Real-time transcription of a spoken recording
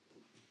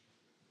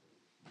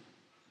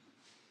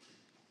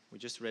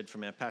just read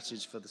from our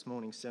passage for this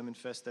morning's sermon,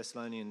 1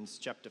 Thessalonians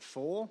chapter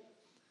 4,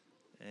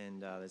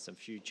 and there's a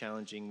few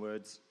challenging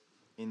words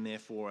in there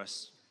for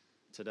us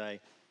today.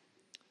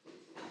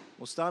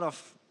 We'll start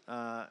off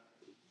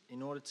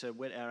in order to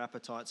whet our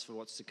appetites for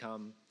what's to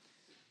come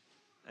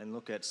and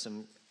look at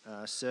some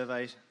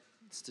survey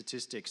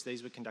statistics.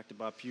 These were conducted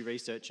by Pew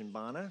Research in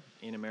Barna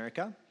in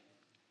America.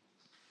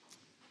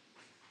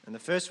 And the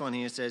first one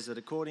here says that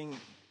according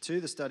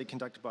to the study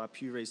conducted by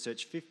Pew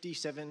Research,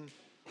 57%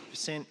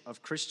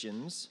 of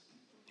Christians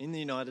in the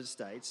United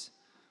States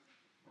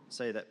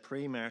say that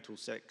premarital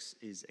sex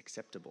is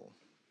acceptable.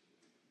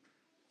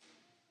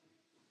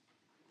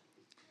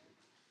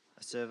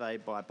 A survey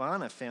by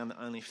Barna found that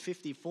only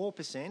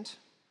 54%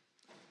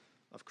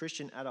 of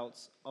Christian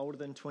adults older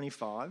than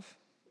 25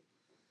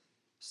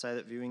 say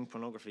that viewing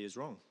pornography is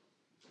wrong.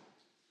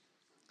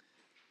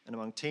 And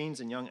among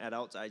teens and young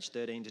adults aged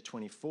 13 to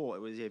 24, it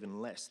was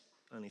even less.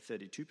 Only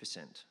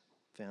 32%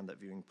 found that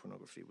viewing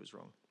pornography was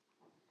wrong.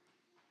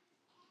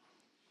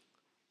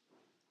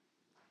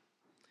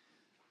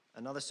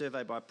 Another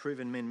survey by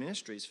Proven Men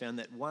Ministries found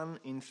that 1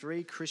 in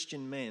 3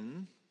 Christian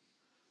men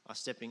are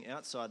stepping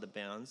outside the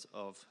bounds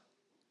of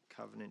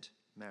covenant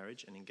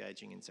marriage and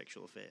engaging in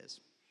sexual affairs.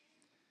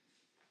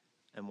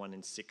 And 1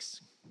 in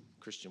 6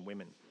 Christian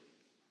women.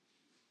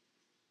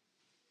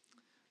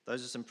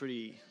 Those are some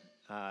pretty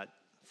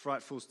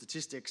frightful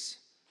statistics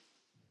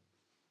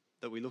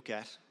that we look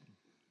at.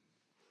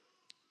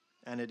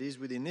 And it is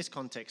within this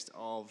context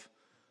of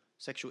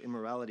sexual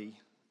immorality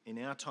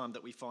in our time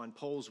that we find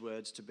Paul's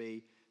words to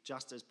be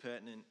just as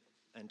pertinent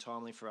and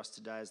timely for us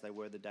today as they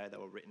were the day they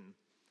were written.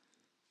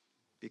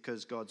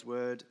 Because God's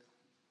word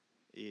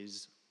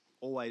is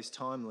always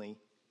timely.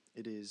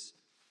 It is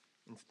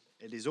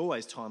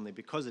always timely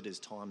because it is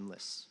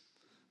timeless.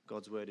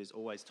 God's word is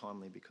always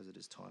timely because it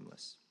is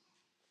timeless.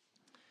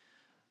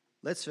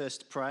 Let's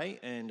first pray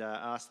and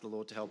ask the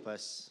Lord to help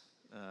us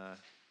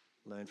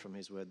learn from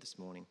his word this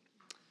morning.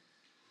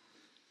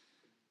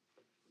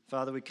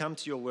 Father, we come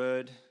to your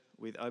word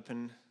with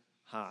open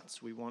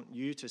hearts. We want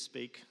you to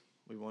speak.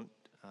 We want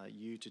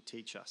you to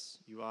teach us.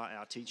 You are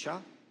our teacher.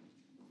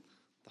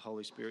 The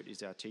Holy Spirit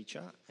is our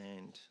teacher,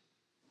 and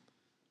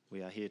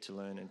we are here to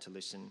learn and to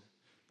listen,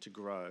 to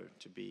grow,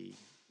 to be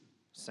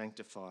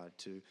sanctified,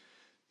 to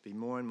be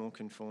more and more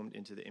conformed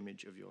into the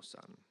image of your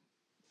Son.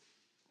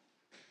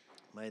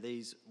 May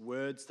these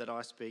words that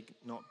I speak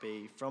not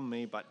be from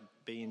me, but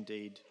be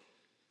indeed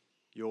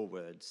your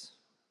words.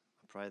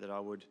 I pray that I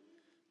would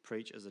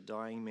preach as a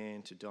dying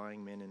man to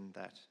dying men, and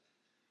that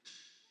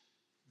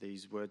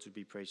these words would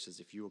be preached as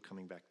if you were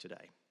coming back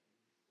today,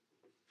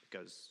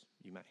 because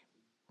you may.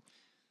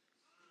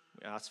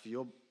 We ask for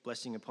your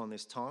blessing upon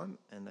this time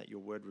and that your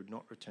word would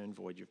not return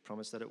void. You've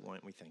promised that it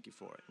won't. We thank you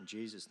for it. In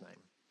Jesus' name,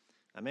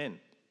 amen.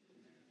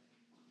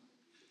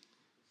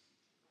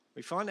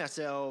 We find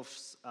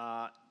ourselves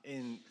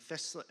in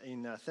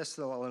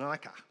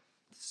Thessalonica,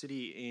 a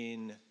city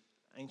in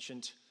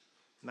ancient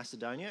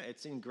Macedonia.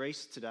 It's in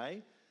Greece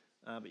today,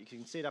 but you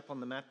can see it up on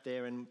the map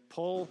there. And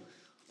Paul,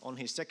 on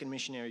his second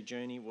missionary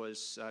journey,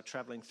 was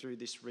travelling through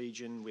this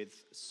region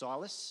with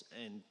Silas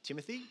and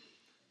Timothy.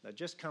 They'd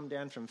just come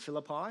down from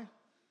Philippi.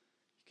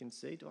 You can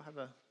see,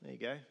 there you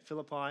go,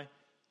 Philippi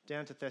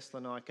down to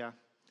Thessalonica.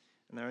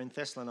 And they're in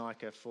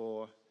Thessalonica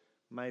for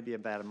maybe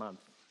about a month,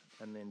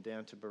 and then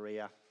down to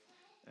Berea.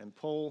 And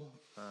Paul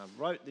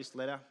wrote this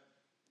letter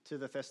to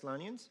the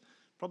Thessalonians,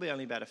 probably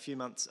only about a few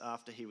months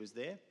after he was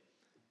there,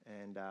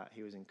 and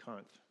he was in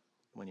Corinth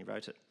when he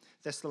wrote it.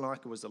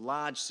 Thessalonica was a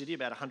large city,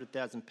 about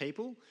 100,000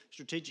 people,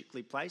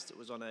 strategically placed. It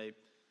was on a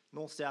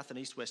north-south and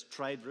east-west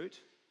trade route,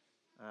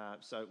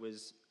 so it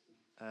was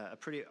a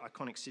pretty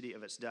iconic city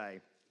of its day.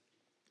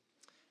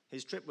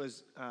 His trip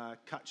was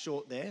cut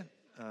short there,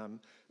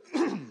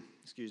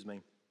 excuse me.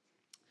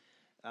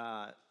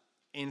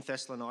 In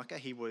Thessalonica,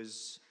 he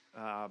was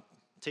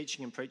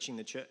teaching and preaching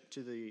the church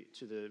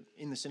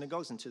in the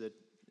synagogues and to the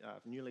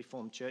newly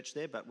formed church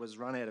there, but was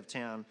run out of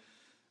town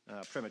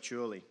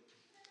prematurely.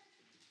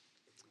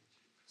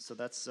 So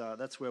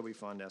that's where we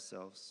find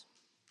ourselves.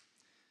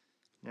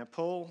 Now,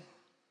 Paul,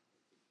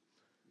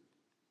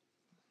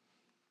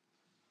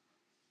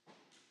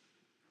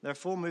 there are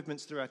 4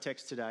 movements through our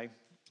text today.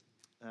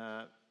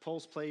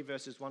 Paul's plea,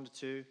 verses 1 to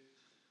 2,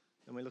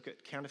 then we look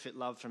at counterfeit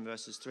love from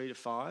verses 3 to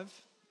 5,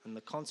 and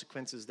the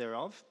consequences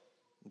thereof,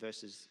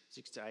 verses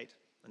 6 to 8,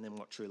 and then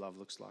what true love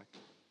looks like,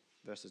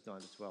 verses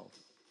 9 to 12.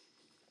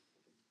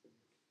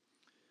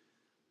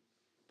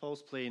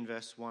 Paul's plea in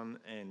verse 1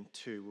 and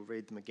 2, we'll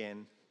read them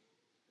again.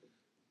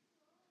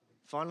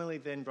 Finally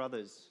then,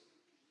 brothers,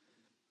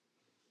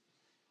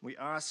 we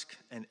ask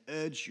and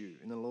urge you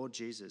in the Lord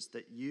Jesus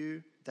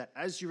that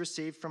as you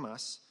receive from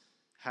us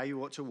how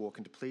you ought to walk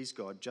and to please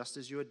God, just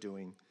as you are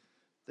doing,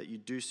 that you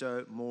do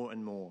so more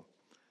and more.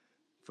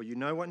 For you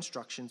know what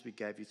instructions we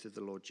gave you through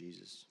the Lord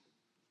Jesus.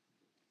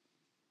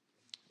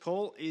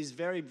 Paul is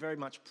very, very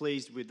much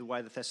pleased with the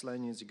way the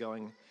Thessalonians are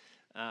going.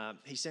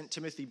 He sent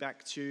Timothy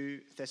back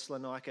to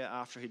Thessalonica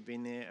after he'd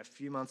been there a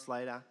few months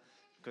later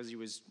because he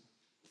was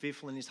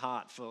fearful in his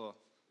heart for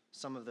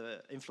some of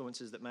the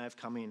influences that may have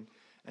come in.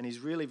 And he's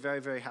really very,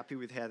 very happy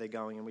with how they're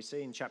going. And we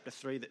see in chapter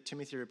 3 that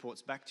Timothy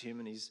reports back to him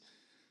and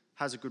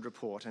has a good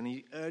report. And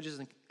he urges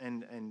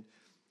and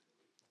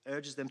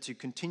urges them to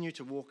continue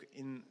to walk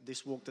in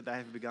this walk that they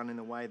have begun in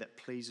a way that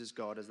pleases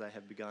God as they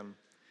have begun.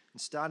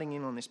 And starting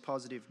in on this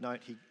positive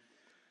note, he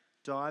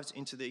dives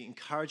into the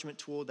encouragement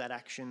toward that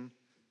action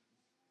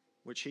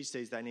which he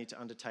sees they need to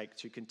undertake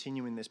to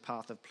continue in this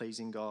path of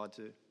pleasing God,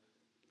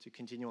 to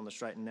continue on the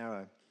straight and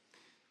narrow.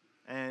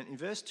 And in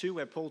verse 2,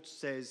 where Paul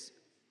says,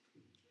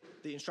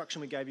 the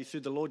instruction we gave you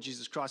through the Lord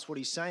Jesus Christ, what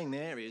he's saying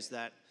there is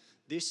that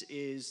this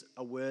is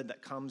a word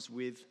that comes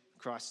with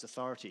Christ's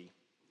authority.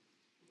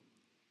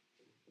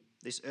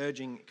 This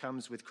urging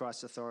comes with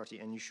Christ's authority,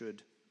 and you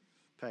should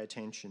pay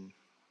attention.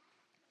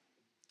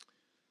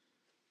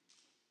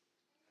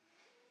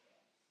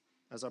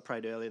 As I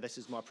prayed earlier, this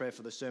is my prayer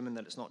for the sermon,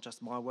 that it's not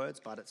just my words,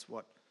 but it's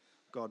what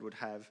God would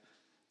have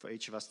for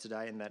each of us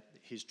today, and that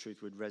his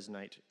truth would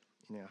resonate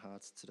in our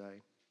hearts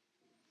today.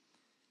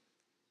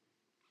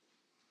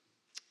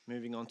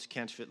 Moving on to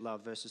counterfeit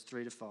love, verses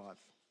 3 to 5.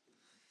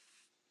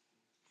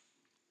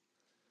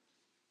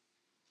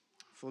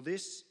 For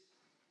this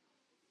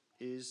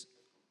is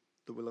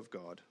the will of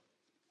God,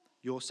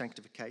 your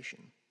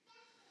sanctification,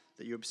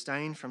 that you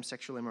abstain from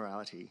sexual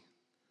immorality,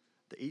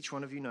 that each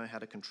one of you know how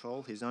to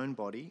control his own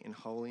body in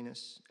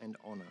holiness and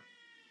honour,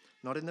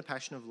 not in the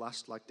passion of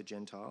lust like the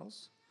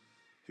Gentiles,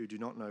 who do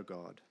not know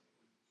God.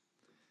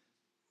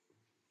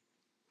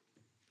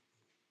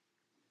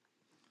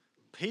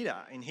 Peter,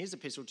 in his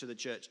epistle to the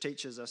church,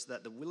 teaches us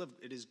that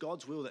it is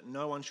God's will that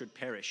no one should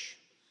perish,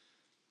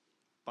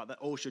 but that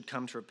all should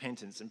come to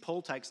repentance. And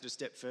Paul takes it a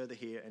step further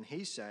here, and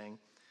he's saying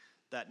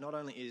that not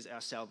only is our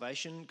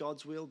salvation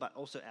God's will, but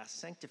also our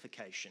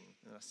sanctification.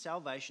 And our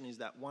salvation is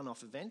that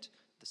one-off event.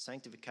 The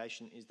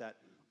sanctification is that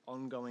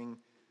ongoing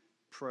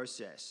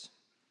process.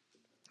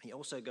 He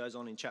also goes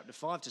on in chapter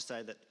 5 to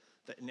say that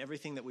in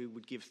everything that we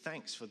would give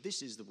thanks, for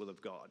this is the will of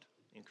God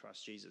in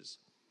Christ Jesus.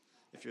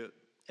 If you're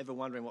ever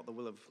wondering what the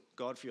will of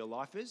God for your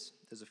life is,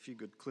 there's a few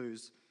good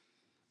clues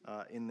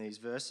in these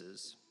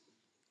verses.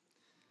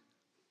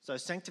 So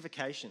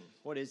sanctification,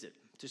 what is it?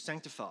 To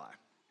sanctify.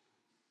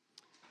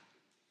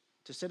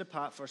 To set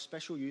apart for a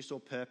special use or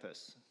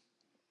purpose,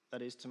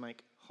 that is to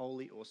make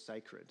holy or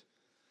sacred.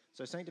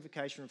 So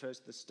sanctification refers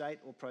to the state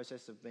or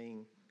process of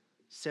being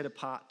set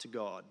apart to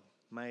God,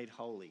 made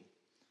holy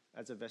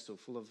as a vessel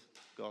full of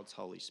God's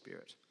Holy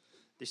Spirit.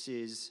 This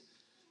is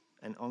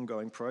an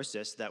ongoing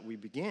process that we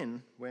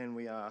begin when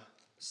we are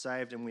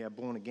saved and we are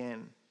born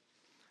again.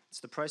 It's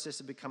the process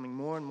of becoming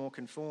more and more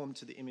conformed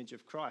to the image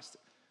of Christ.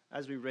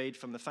 As we read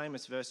from the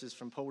famous verses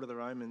from Paul to the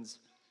Romans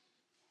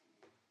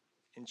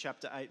in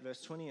chapter 8,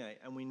 verse 28,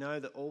 and we know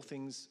that all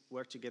things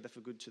work together for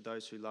good to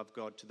those who love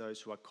God, to those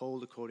who are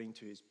called according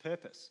to his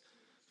purpose.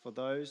 For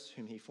those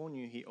whom he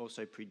foreknew, he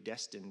also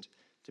predestined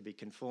to be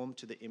conformed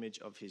to the image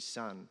of his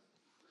Son,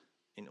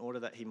 in order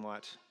that he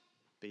might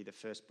be the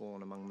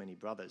firstborn among many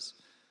brothers.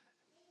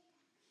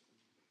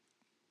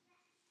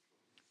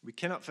 We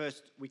cannot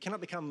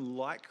become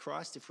like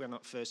Christ if we're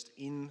not first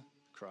in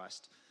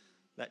Christ.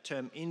 That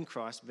term in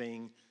Christ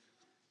being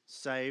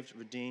saved,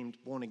 redeemed,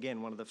 born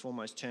again, one of the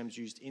foremost terms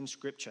used in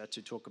Scripture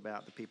to talk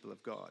about the people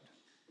of God,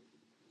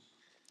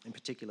 in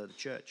particular the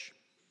church.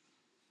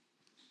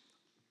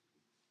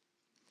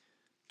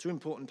 Two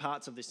important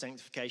parts of this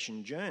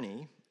sanctification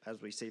journey,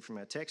 as we see from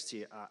our text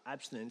here, are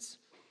abstinence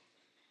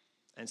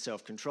and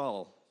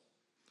self-control.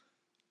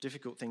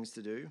 Difficult things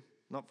to do,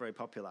 not very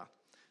popular,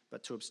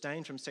 but to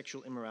abstain from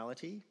sexual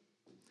immorality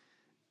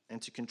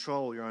and to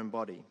control your own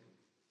body.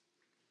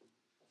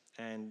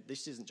 And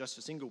this isn't just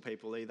for single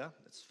people either,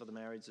 it's for the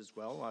marrieds as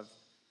well. I've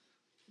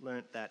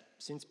learnt that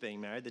since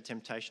being married, the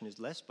temptation is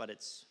less, but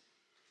it's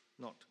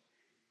not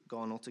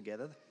gone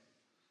altogether.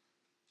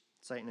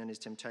 Satan and his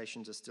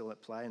temptations are still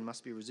at play and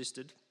must be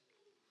resisted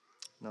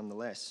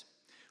nonetheless.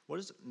 What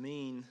does it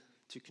mean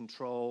to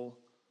control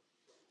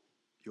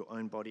your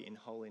own body in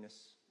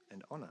holiness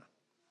and honour?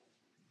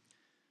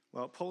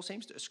 Well, Paul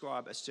seems to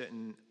ascribe a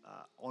certain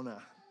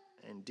honour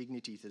and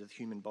dignity to the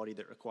human body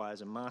that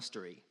requires a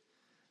mastery.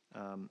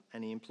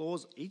 And he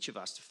implores each of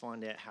us to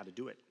find out how to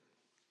do it.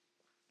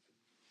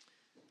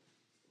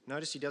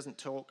 Notice he doesn't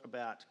talk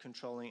about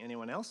controlling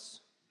anyone else.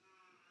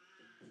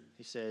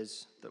 He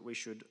says that we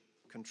should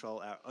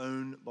control our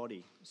own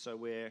body. So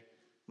we're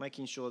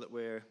making sure that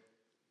we're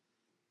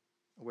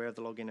aware of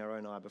the log in our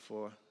own eye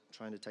before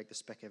trying to take the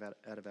speck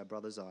out of our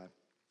brother's eye.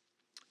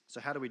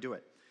 So how do we do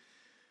it?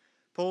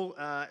 Paul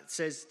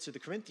says to the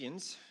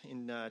Corinthians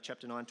in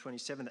chapter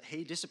 9:27 that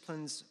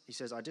he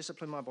says, I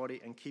discipline my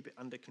body and keep it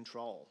under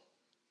control.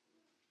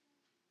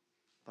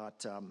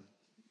 But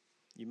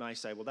you may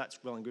say, well, that's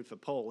well and good for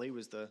Paul. He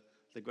was the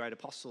great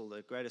apostle,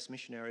 the greatest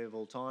missionary of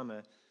all time,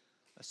 a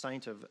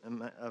saint of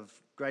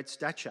great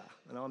stature,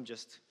 and I'm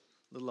just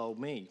little old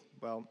me.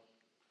 Well,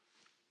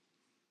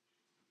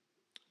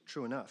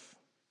 true enough,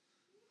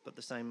 but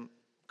the same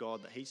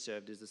God that he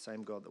served is the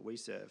same God that we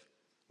serve.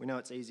 We know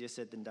it's easier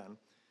said than done.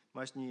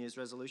 Most New Year's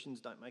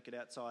resolutions don't make it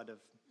outside of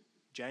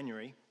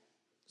January.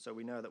 So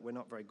we know that we're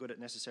not very good at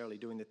necessarily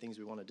doing the things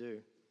we want to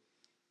do.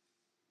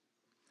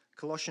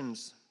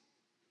 Colossians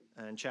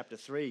and chapter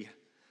 3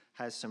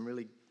 has some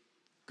really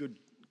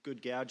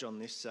good gouge on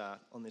this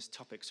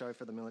topic. Sorry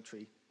for the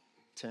military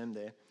term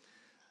there.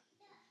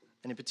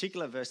 And in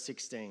particular, verse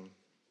 16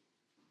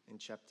 in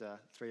chapter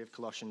 3 of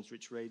Colossians,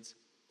 which reads,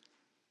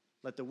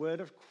 "Let the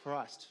word of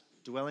Christ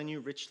dwell in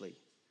you richly,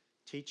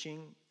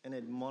 teaching and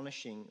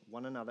admonishing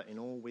one another in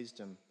all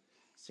wisdom,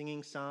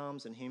 singing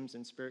psalms and hymns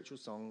and spiritual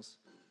songs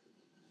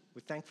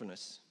with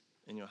thankfulness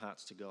in your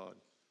hearts to God."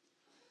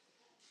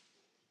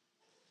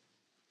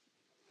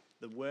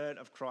 The word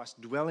of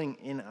Christ dwelling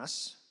in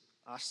us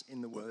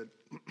in the word,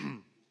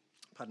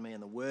 pardon me,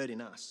 and the word in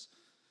us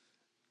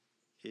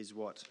is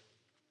what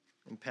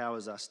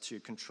empowers us to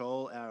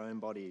control our own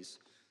bodies,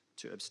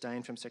 to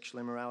abstain from sexual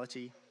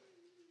immorality,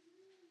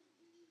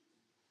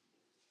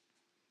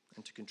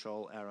 and to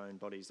control our own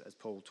bodies, as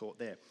Paul taught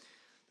there.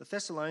 The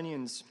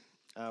Thessalonians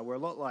were a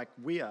lot like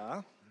we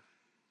are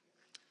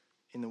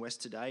in the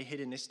West today,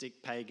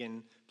 hedonistic,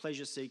 pagan,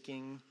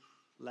 pleasure-seeking,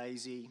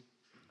 lazy,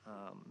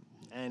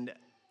 and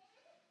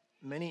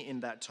many in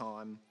that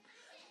time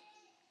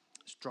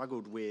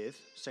struggled with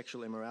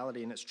sexual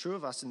immorality, and it's true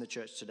of us in the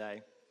church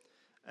today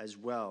as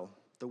well.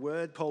 The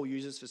word Paul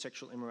uses for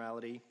sexual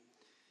immorality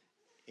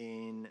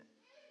in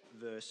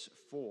verse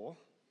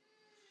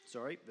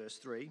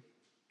 3,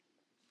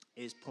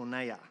 is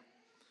porneia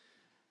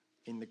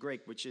in the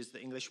Greek, which is the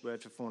English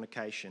word for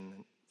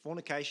fornication.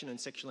 Fornication and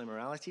sexual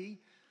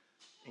immorality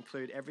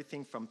include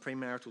everything from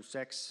premarital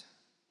sex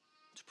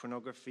to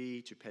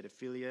pornography to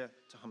pedophilia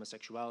to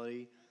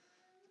homosexuality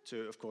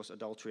to, of course,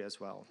 adultery as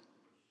well.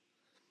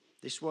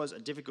 This was a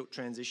difficult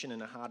transition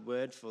and a hard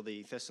word for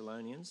the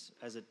Thessalonians,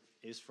 as it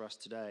is for us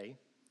today,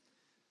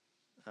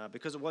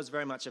 because it was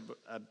very much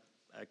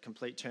a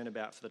complete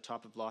turnabout for the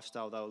type of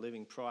lifestyle they were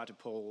living prior to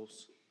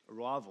Paul's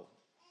arrival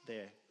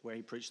there, where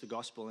he preached the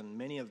gospel, and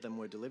many of them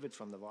were delivered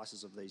from the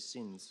vices of these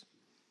sins.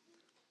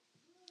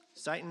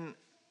 Satan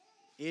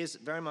is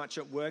very much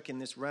at work in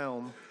this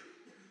realm,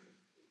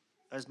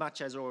 as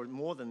much as or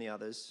more than the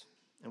others,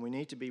 and we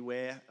need to be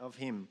aware of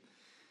him.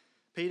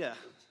 Peter,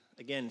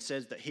 again,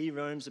 says that he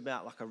roams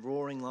about like a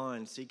roaring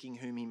lion, seeking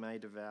whom he may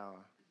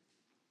devour.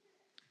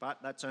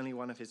 But that's only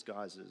one of his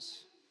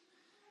guises.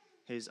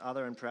 His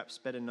other and perhaps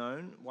better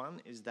known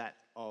one is that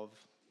of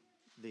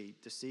the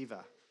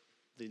deceiver,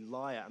 the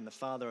liar and the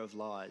father of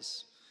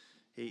lies.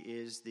 He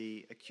is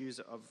the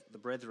accuser of the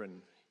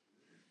brethren.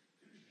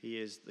 He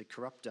is the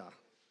corrupter,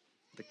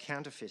 the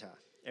counterfeiter.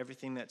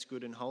 Everything that's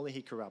good and holy,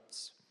 he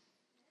corrupts.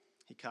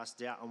 He casts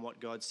doubt on what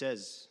God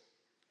says,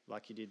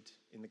 like he did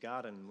in the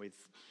garden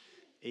with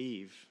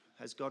Eve.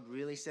 Has God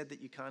really said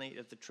that you can't eat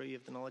of the tree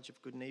of the knowledge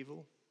of good and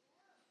evil?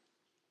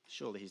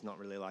 Surely he's not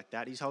really like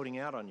that. He's holding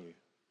out on you.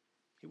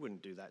 He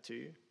wouldn't do that to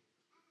you.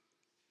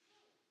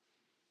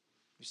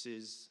 This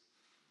is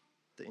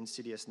the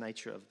insidious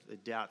nature of the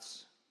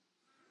doubts,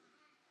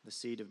 the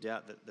seed of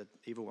doubt that the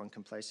evil one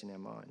can place in our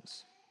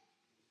minds.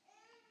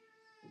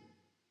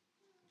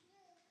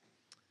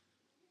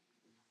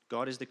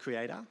 God is the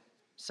creator.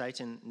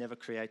 Satan never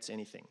creates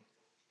anything.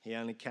 He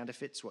only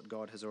counterfeits what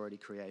God has already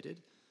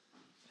created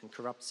and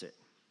corrupts it.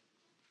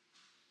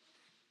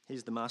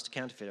 He's the master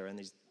counterfeiter, and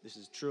this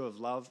is true of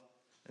love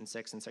and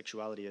sex and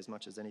sexuality as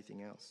much as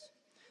anything else.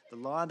 The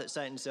lie that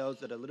Satan sells,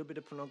 that a little bit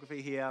of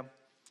pornography here,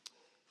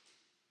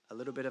 a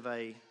little bit of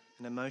an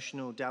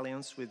emotional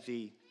dalliance with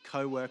the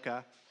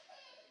co-worker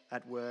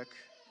at work,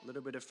 a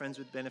little bit of friends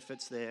with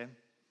benefits there,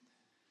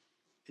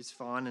 is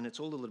fine, and it's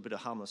all a little bit of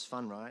harmless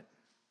fun, right?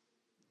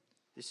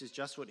 This is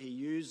just what he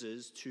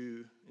uses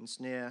to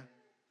ensnare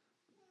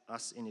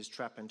us in his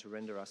trap and to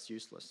render us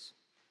useless.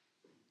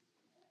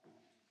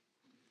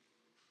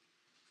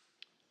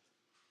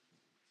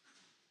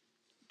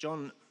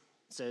 John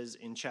says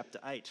in chapter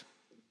 8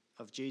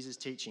 of Jesus'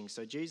 teaching,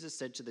 so Jesus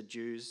said to the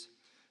Jews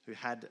who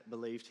had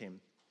believed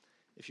him,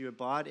 "If you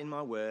abide in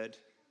my word,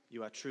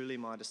 you are truly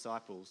my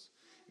disciples,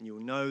 and you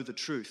will know the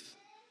truth,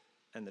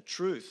 and the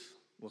truth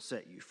will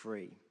set you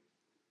free."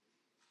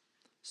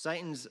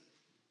 Satan's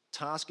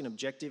task and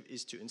objective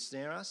is to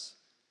ensnare us.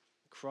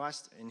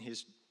 Christ and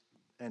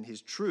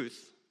his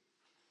truth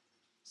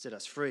set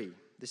us free.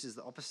 This is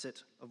the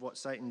opposite of what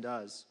Satan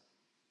does.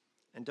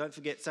 And don't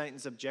forget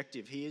Satan's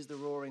objective. He is the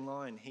roaring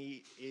lion.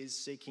 He is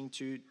seeking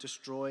to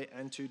destroy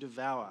and to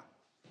devour.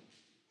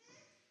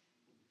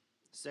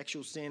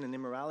 Sexual sin and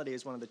immorality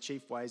is one of the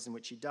chief ways in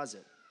which he does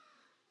it.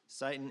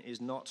 Satan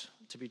is not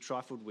to be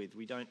trifled with.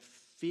 We don't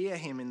fear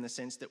him in the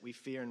sense that we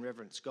fear and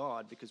reverence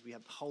God, because we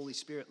have the Holy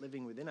Spirit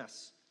living within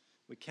us.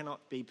 We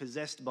cannot be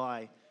possessed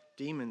by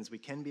demons. We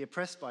can be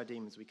oppressed by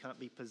demons. We can't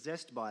be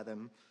possessed by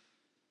them.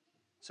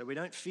 So we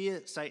don't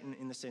fear Satan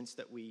in the sense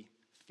that we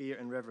fear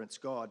and reverence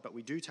God, but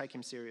we do take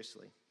him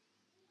seriously.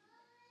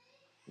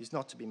 He's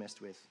not to be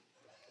messed with.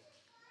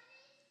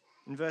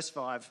 In verse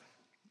 5,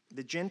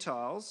 the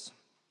Gentiles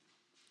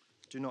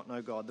do not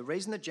know God. The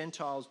reason the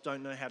Gentiles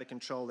don't know how to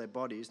control their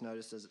bodies,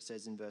 notice as it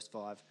says in verse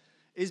 5,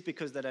 is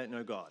because they don't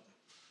know God.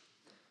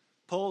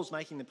 Paul's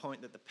making the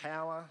point that the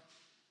power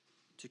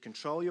to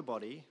control your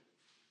body,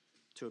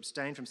 to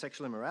abstain from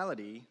sexual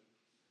immorality,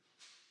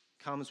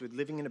 comes with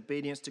living in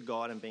obedience to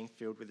God and being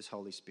filled with His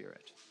Holy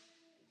Spirit.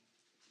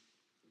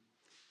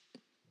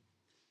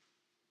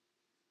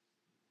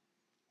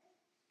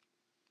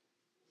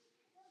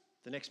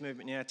 The next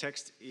movement in our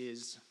text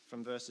is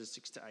from verses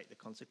 6 to 8, the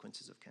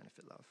consequences of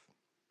counterfeit love.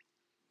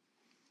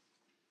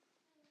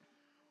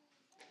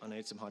 I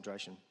need some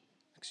hydration.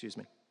 Excuse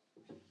me.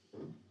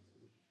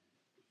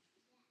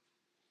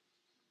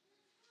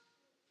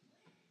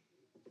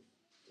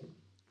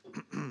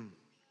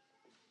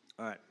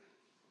 All right.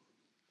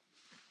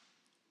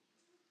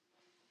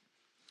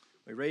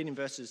 We read in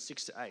verses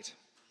 6 to 8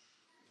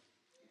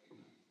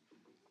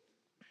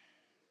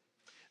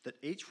 that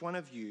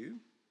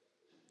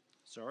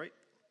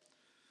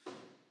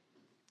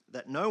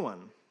that no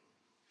one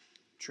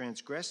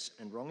transgress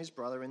and wrong his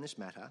brother in this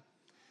matter,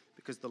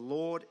 because the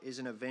Lord is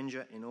an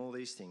avenger in all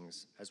these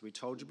things, as we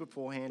told you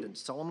beforehand and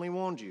solemnly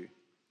warned you.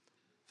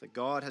 For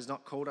God has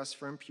not called us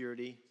for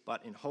impurity,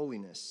 but in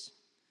holiness.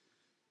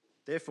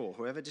 Therefore,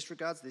 whoever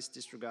disregards this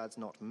disregards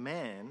not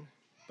man,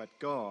 but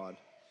God,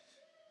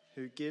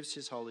 who gives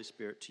His Holy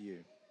Spirit to you.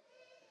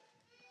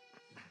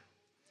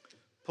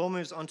 Paul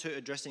moves on to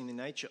addressing the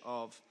nature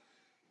of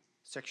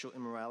sexual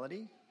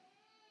immorality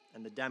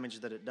and the damage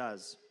that it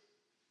does.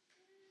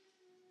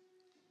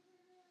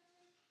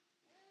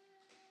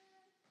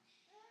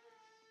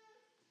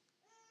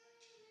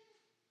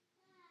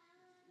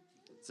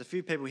 There's a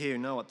few people here who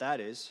know what that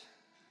is.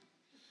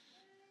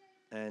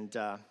 And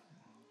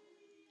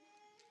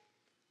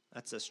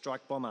that's a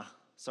strike bomber.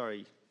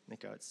 Sorry,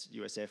 Nico, it's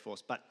US Air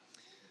Force. But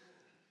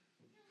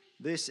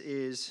this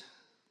is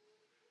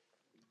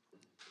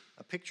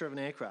a picture of an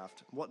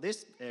aircraft. What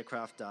this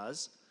aircraft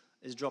does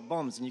is drop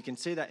bombs, and you can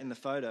see that in the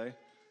photo.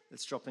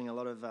 It's dropping a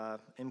lot of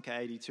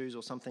MK-82s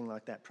or something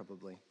like that,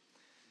 probably.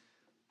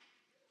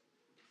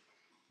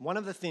 One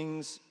of the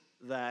things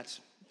that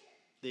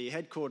the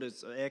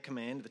headquarters Air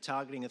Command, the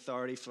targeting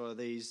authority for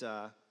these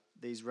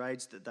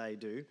raids that they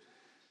do,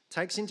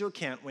 takes into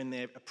account when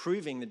they're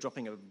approving the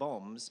dropping of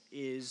bombs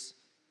is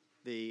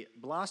the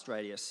blast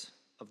radius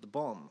of the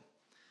bomb.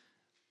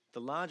 The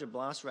larger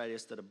blast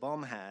radius that a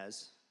bomb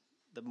has,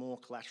 the more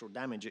collateral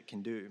damage it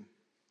can do.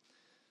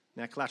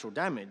 Now, collateral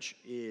damage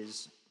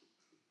is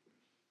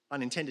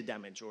unintended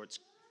damage, or it's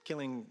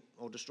killing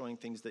or destroying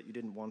things that you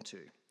didn't want to.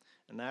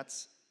 And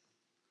that's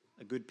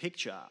a good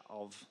picture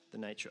of the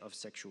nature of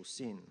sexual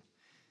sin.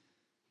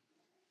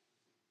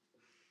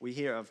 We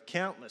hear of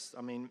countless,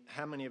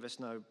 how many of us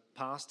know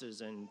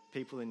pastors and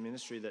people in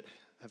ministry that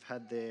have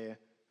had their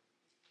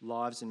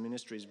lives and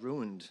ministries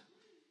ruined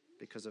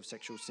because of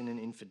sexual sin and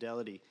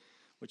infidelity,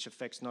 which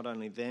affects not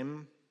only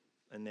them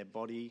and their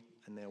body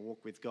and their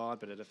walk with God,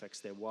 but it affects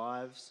their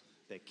wives,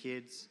 their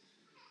kids,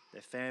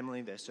 their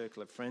family, their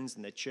circle of friends,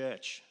 and their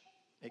church.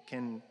 It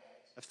can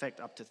affect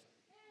up to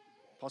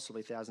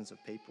possibly thousands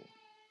of people.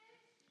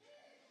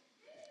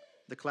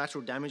 The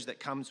collateral damage that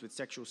comes with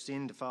sexual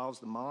sin defiles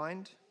the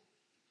mind.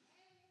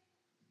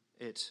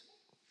 It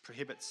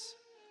prohibits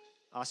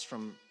us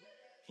from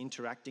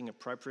interacting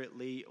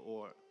appropriately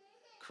or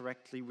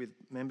correctly with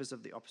members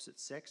of the opposite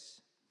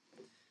sex,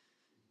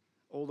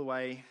 all the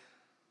way,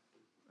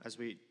 as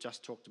we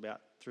just talked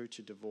about, through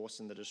to divorce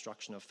and the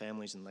destruction of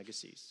families and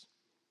legacies.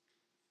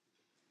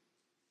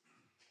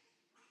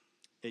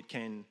 It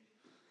can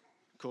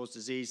cause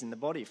disease in the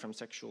body from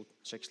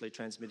sexually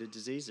transmitted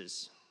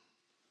diseases,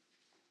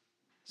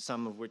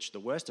 some of which, the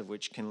worst of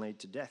which, can lead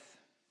to death.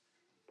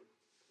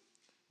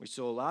 We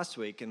saw last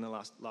week, in the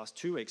last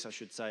 2 weeks, I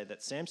should say,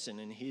 that Samson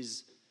and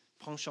his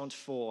penchant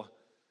for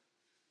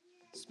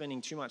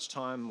spending too much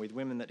time with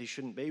women that he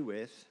shouldn't be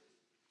with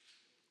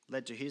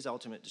led to his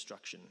ultimate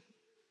destruction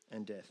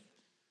and death.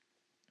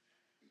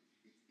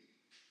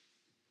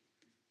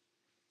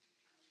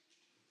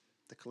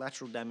 The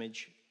collateral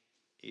damage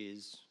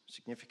is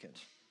significant.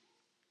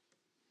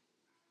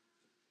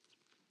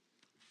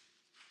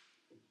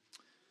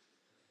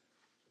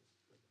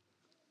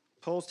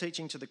 Paul's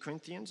teaching to the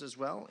Corinthians as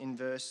well in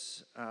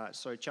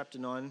chapter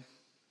 9,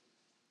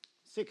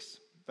 6,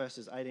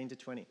 verses 18 to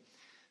 20.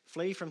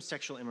 Flee from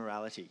sexual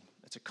immorality.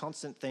 It's a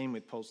constant theme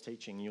with Paul's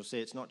teaching. You'll see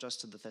it's not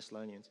just to the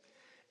Thessalonians.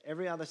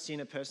 Every other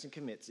sin a person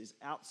commits is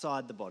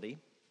outside the body,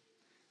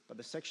 but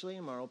the sexually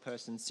immoral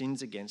person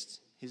sins against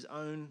his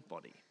own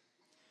body.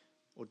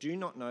 Or do you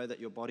not know that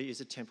your body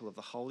is a temple of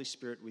the Holy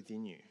Spirit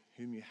within you,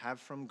 whom you have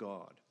from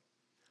God?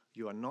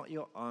 You are not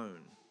your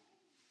own,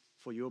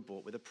 for you are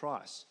bought with a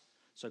price.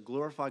 So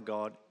glorify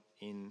God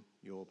in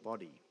your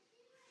body.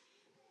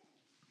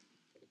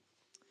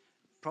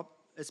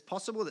 It's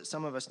possible that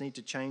some of us need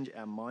to change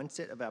our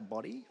mindset of our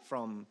body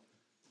from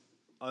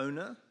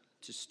owner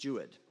to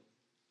steward.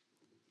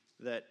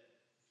 That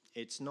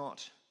it's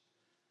not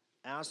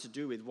ours to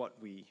do with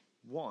what we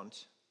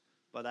want,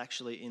 but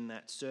actually in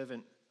that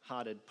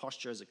servant-hearted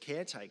posture as a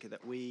caretaker,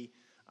 that we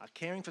are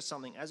caring for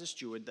something as a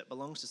steward that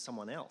belongs to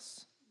someone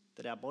else,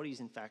 that our bodies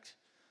in fact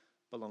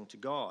belong to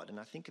God. And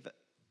I think of it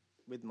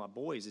with my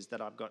boys is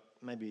that I've got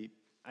maybe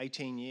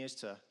 18 years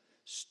to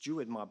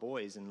steward my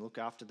boys and look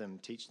after them,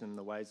 teach them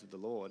the ways of the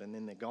Lord, and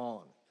then they're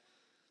gone.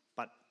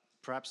 But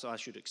perhaps I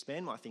should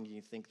expand my thinking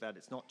and think that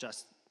it's not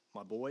just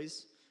my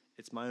boys,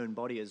 it's my own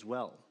body as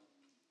well.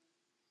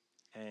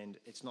 And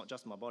it's not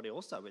just my body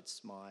also,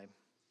 it's my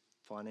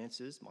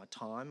finances, my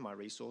time, my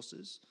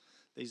resources.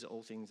 These are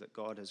all things that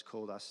God has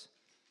called us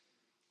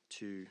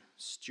to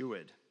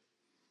steward.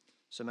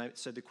 So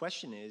the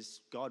question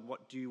is, God,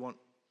 what do you want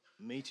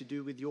me to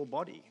do with your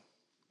body?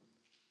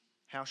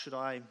 How should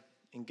I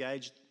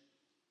engage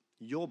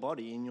your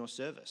body in your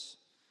service?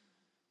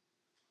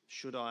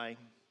 Should I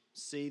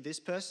see this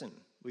person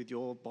with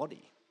your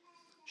body?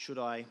 Should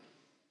I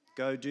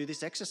go do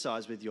this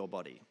exercise with your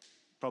body?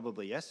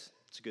 Probably yes,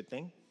 it's a good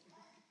thing.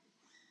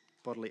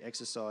 Bodily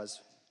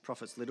exercise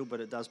profits little, but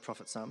it does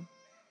profit some.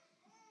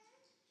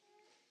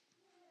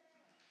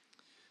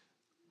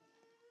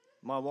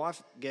 My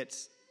wife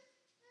gets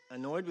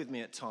annoyed with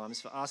me at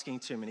times for asking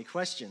too many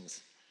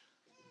questions.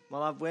 My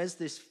love, where's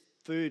this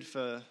food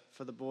for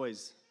the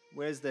boys?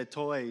 Where's their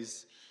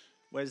toys?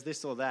 Where's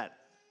this or that?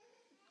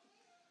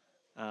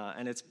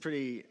 And it's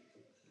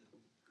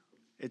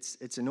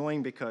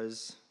annoying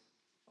because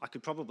I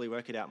could probably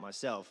work it out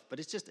myself, but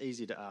it's just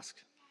easy to ask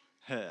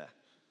her.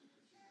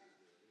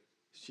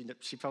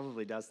 She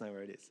probably does know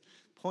where it is.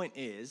 Point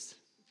is,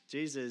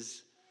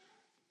 Jesus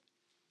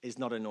is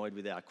not annoyed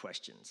with our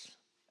questions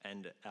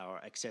and our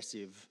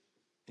excessive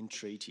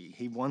entreaty.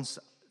 He wants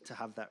to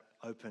have that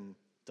open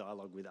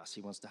dialogue with us.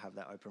 He wants to have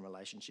that open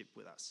relationship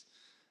with us.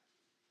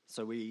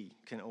 So we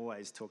can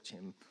always talk to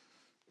him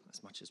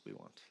as much as we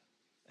want,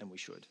 and we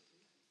should.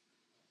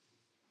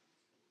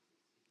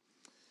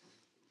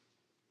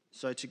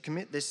 So to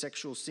commit this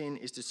sexual sin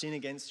is to sin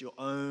against your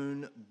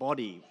own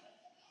body,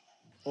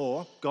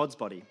 or God's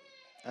body,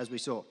 as we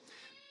saw.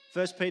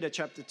 1 Peter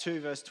chapter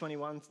 2, verse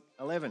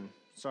 11.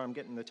 Sorry, I'm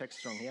getting the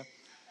text wrong here.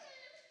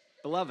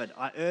 Beloved,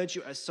 I urge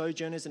you as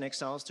sojourners and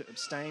exiles to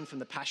abstain from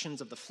the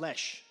passions of the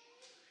flesh,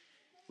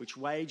 which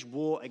wage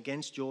war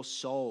against your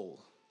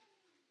soul.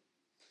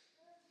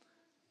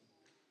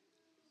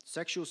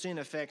 Sexual sin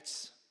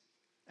affects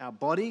our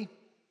body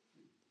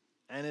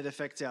and it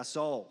affects our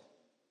soul.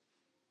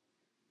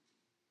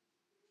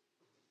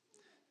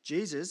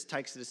 Jesus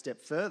takes it a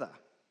step further.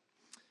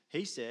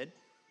 He said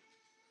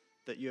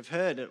that you have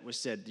heard it was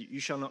said that you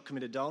shall not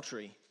commit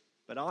adultery.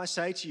 But I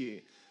say to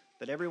you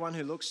that everyone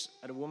who looks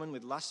at a woman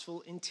with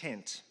lustful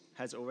intent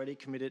has already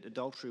committed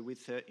adultery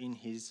with her in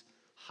his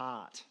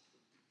heart.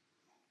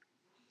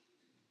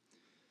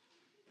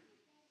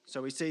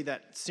 So we see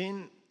that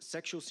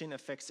sexual sin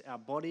affects our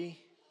body,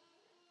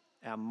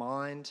 our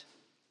mind,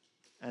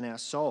 and our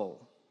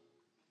soul.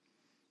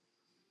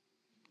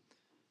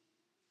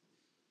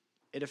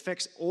 It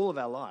affects all of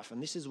our life,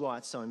 and this is why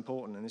it's so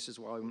important, and this is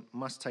why we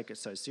must take it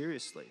so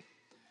seriously.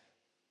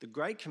 The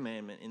great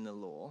commandment in the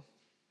law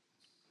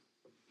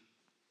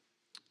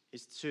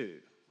is to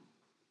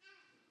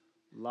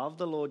love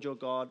the Lord your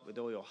God with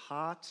all your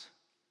heart,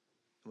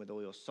 and with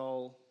all your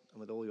soul,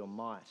 and with all your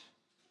might.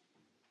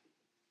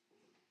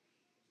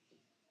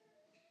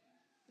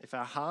 If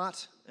our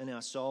heart and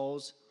our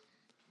souls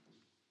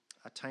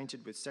are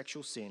tainted with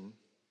sexual sin,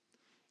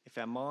 if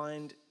our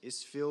mind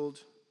is filled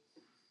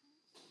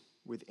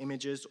with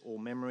images or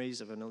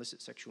memories of an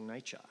illicit sexual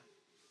nature,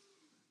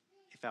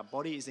 if our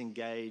body is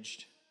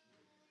engaged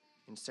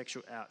in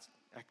sexual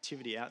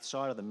activity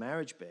outside of the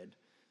marriage bed,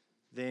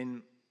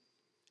 then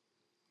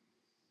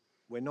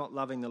we're not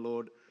loving the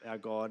Lord our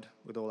God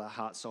with all our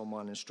heart, soul,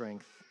 mind, and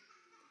strength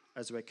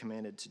as we're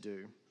commanded to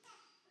do.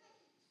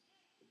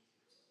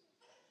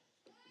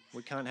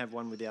 We can't have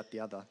one without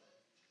the other.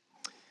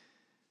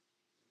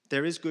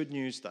 There is good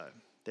news, though.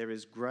 There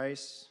is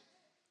grace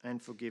and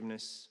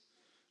forgiveness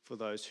for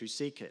those who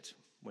seek it.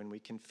 When we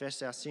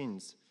confess our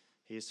sins,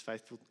 he is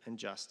faithful and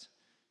just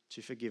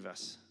to forgive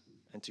us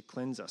and to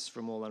cleanse us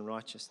from all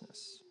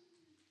unrighteousness.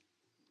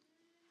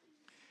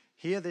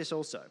 Hear this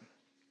also.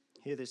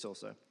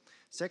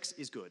 Sex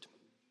is good.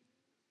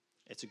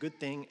 It's a good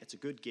thing. It's a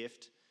good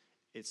gift.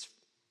 It's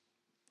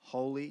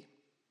holy.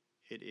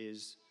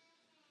 It's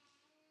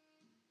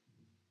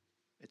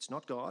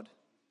not God,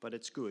 but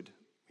it's good.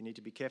 We need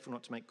to be careful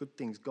not to make good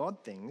things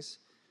God things,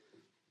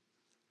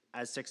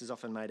 as sex is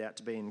often made out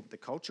to be in the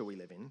culture we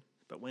live in.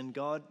 But when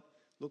God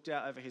looked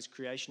out over his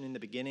creation in the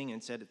beginning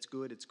and said, it's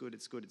good, it's good,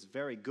 it's good, it's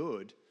very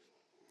good,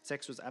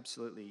 sex was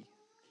absolutely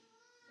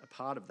a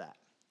part of that.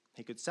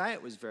 He could say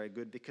it was very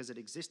good because it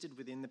existed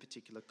within the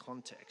particular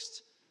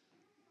context,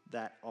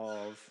 that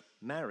of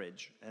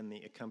marriage and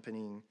the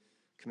accompanying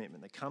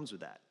commitment that comes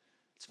with that.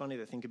 It's funny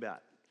to think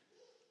about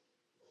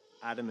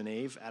Adam and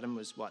Eve. Adam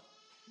was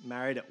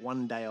married at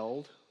 1 day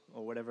old,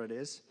 or whatever it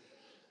is.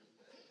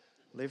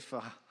 Lived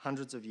for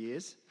hundreds of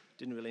years.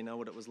 Didn't really know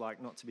what it was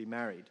like not to be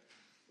married.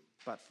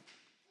 But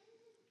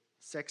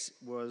sex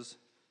was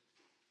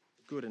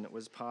good, and it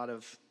was part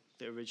of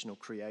the original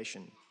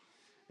creation.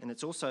 And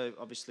it's also,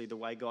 obviously, the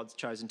way God's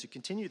chosen to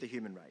continue the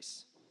human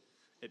race.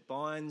 It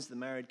binds the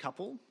married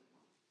couple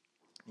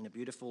in a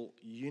beautiful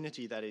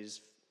unity that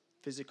is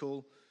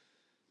physical,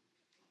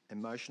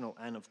 emotional,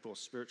 and, of course,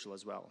 spiritual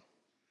as well.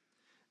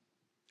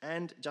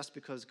 And just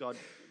because God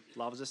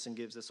loves us and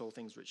gives us all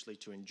things richly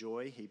to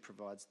enjoy, he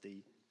provides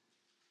the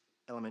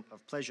element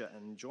of pleasure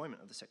and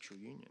enjoyment of the sexual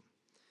union.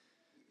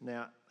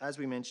 Now, as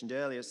we mentioned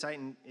earlier,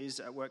 Satan is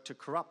at work to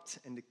corrupt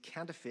and to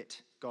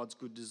counterfeit God's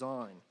good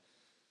design.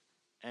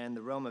 And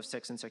the realm of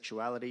sex and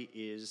sexuality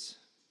is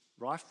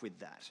rife with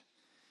that.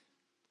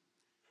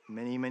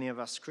 Many of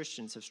us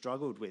Christians have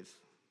struggled with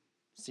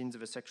sins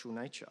of a sexual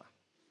nature.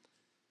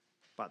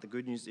 But the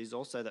good news is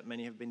also that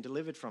many have been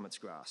delivered from its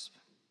grasp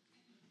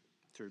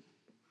through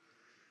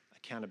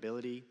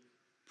accountability,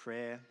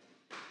 prayer,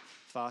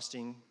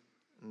 fasting,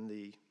 and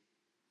the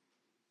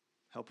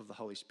help of the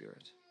Holy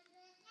Spirit.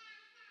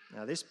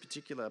 Now, this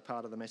particular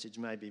part of the message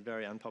may be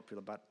very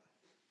unpopular, but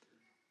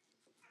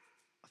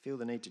I feel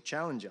the need to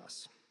challenge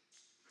us.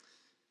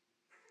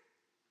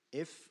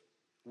 If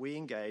we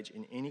engage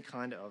in any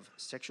kind of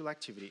sexual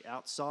activity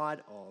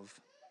outside of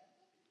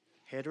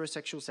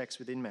heterosexual sex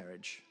within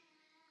marriage,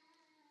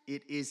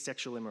 it is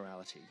sexual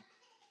immorality.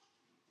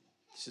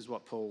 This is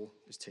what Paul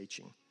is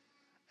teaching.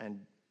 And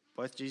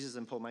both Jesus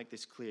and Paul make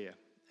this clear.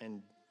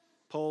 And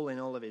Paul, in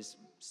all of his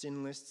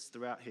sin lists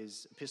throughout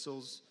his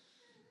epistles,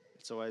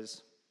 it's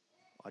always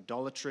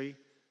idolatry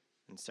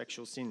and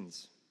sexual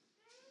sins.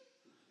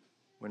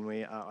 When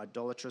we are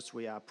idolatrous,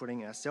 we are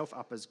putting ourselves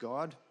up as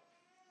God.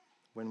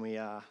 When we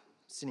are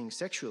sinning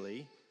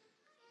sexually,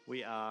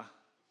 we are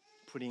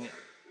putting,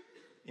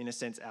 in a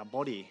sense, our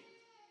body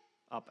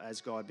up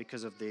as God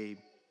because of the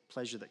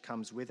pleasure that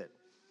comes with it,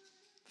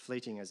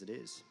 fleeting as it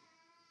is.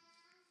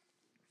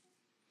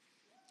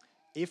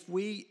 If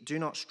we do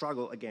not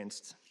struggle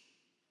against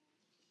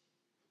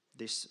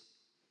this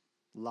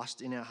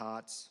lust in our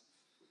hearts,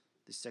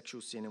 this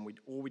sexual sin,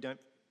 or we don't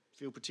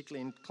feel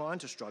particularly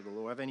inclined to struggle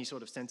or have any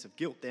sort of sense of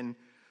guilt, then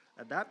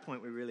at that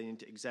point we really need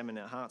to examine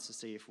our hearts to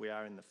see if we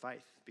are in the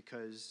faith,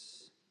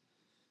 because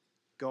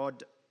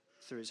God,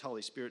 through his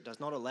Holy Spirit, does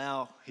not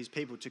allow his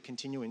people to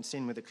continue in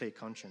sin with a clear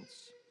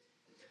conscience.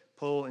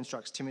 Paul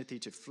instructs Timothy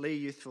to flee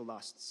youthful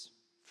lusts.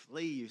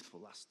 Flee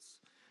youthful lusts.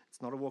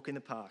 It's not a walk in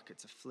the park,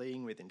 it's a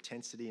fleeing with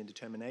intensity and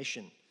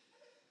determination.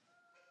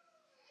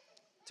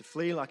 To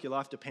flee like your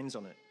life depends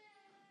on it,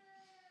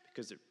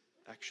 because it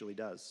actually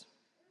does.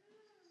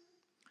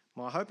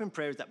 My hope and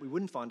prayer is that we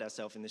wouldn't find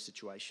ourselves in this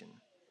situation.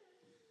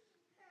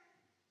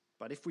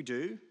 But if we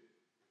do,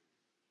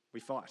 we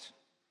fight.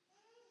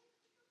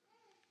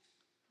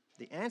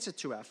 The answer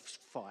to our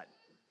fight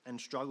and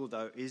struggle,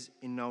 though, is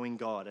in knowing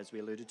God, as we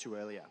alluded to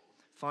earlier.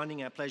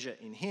 Finding our pleasure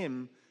in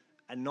him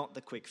and not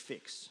the quick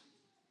fix.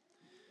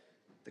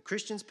 The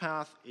Christian's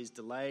path is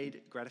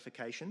delayed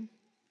gratification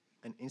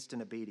and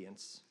instant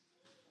obedience.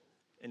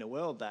 In a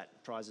world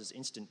that prizes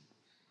instant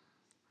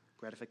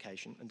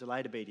gratification and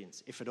delayed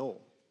obedience, if at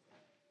all.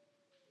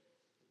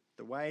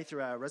 The way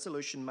through our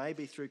resolution may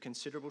be through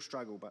considerable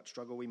struggle, but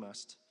struggle we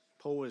must.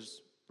 Paul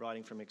was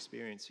writing from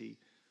experience. He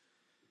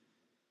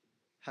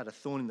had a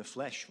thorn in the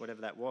flesh,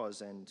 whatever that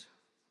was, and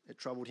it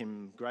troubled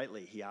him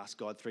greatly. He asked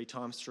God 3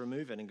 times to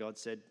remove it, and God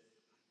said,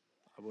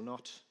 I will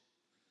not.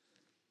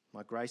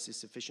 My grace is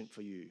sufficient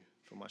for you,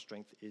 for my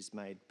strength is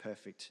made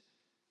perfect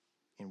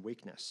in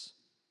weakness.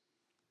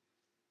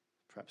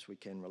 Perhaps we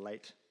can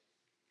relate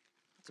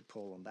to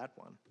Paul on that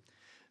one.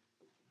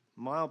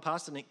 My old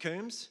pastor, Nick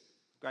Coombs,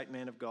 great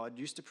man of God,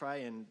 used to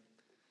pray, and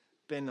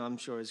Ben, I'm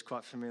sure, is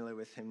quite familiar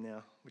with him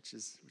now, which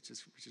is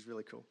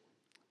really cool.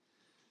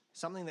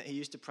 Something that he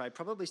used to pray,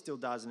 probably still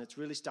does, and it's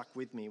really stuck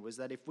with me, was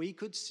that if we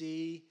could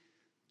see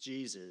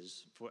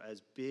Jesus for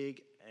as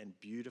big and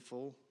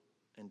beautiful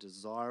and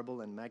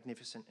desirable and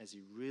magnificent as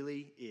he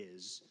really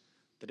is,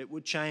 that it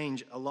would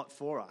change a lot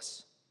for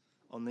us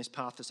on this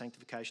path to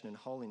sanctification and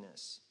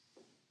holiness.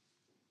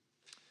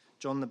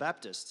 John the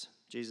Baptist,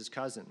 Jesus'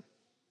 cousin,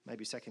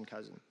 maybe second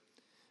cousin,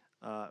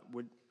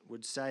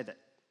 would say that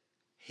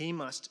he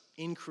must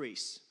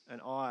increase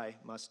and I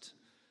must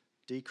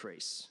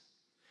decrease.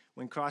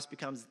 When Christ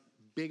becomes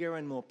bigger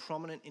and more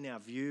prominent in our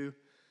view,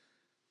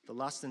 the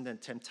lusts and the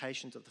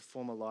temptations of the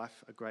former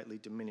life are greatly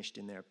diminished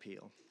in their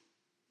appeal.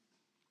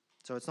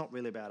 So it's not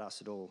really about us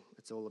at all.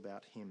 It's all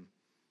about him.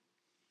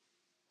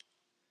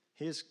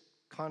 Here's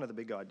kind of the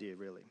big idea,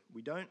 really.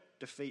 We don't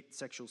defeat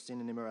sexual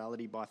sin and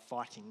immorality by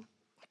fighting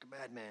like a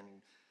madman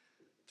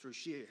through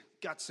sheer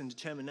guts and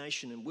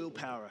determination and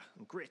willpower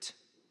and grit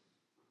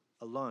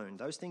alone.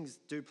 Those things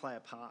do play a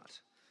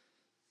part.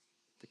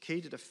 The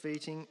key to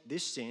defeating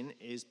this sin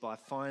is by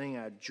finding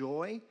our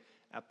joy,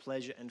 our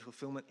pleasure and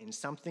fulfillment in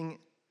something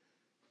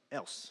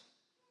else,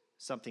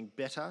 something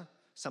better,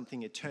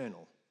 something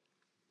eternal.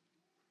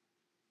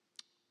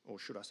 Or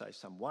should I say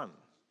someone?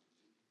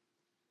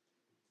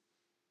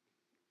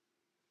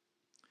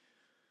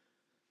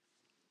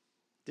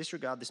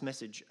 Disregard this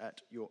message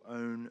at your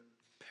own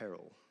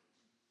peril,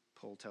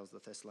 Paul tells the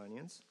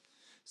Thessalonians.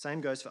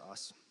 Same goes for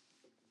us.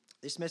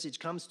 This message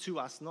comes to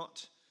us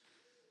not,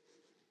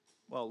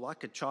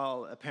 like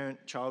a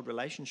parent-child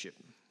relationship.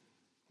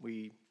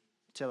 We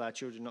tell our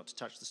children not to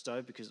touch the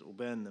stove because it will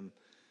burn them.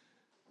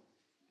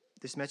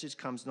 This message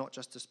comes not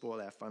just to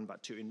spoil our fun,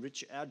 but to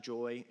enrich our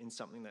joy in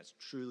something that's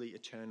truly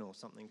eternal,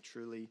 something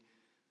truly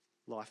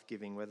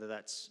life-giving, whether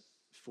that's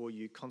for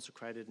you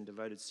consecrated and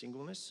devoted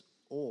singleness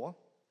or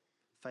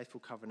faithful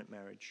covenant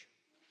marriage,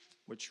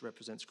 which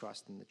represents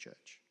Christ in the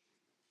church.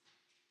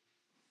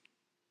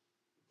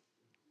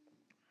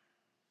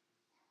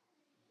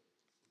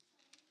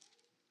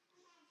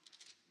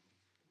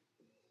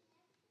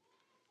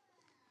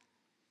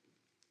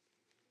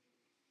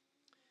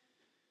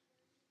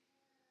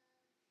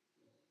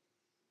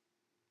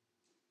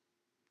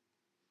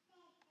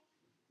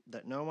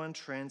 That no one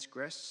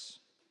transgress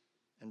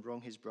and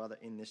wrong his brother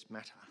in this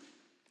matter.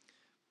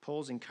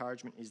 Paul's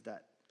encouragement is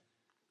that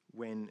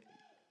when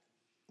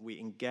we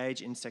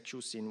engage in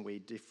sexual sin, we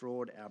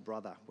defraud our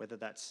brother, whether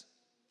that's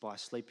by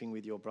sleeping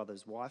with your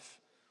brother's wife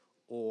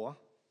or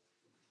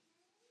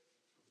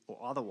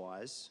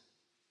otherwise.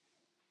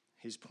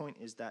 His point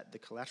is that the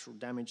collateral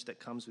damage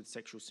that comes with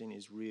sexual sin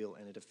is real,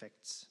 and it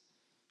affects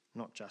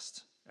not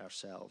just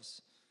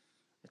ourselves.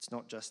 It's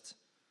not just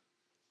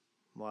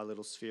my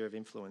little sphere of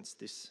influence,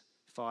 this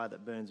fire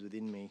that burns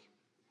within me.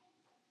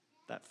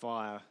 That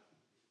fire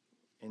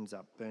ends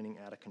up burning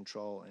out of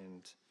control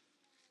and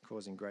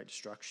causing great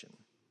destruction.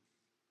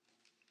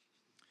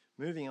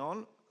 Moving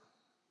on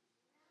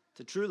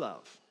to true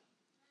love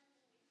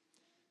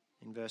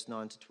in verse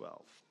 9 to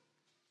 12.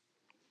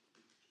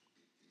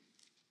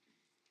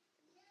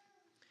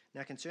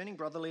 Now concerning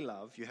brotherly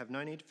love, you have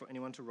no need for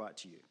anyone to write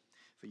to you,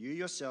 for you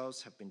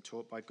yourselves have been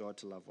taught by God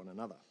to love one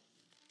another.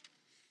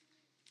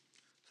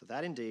 For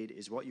that indeed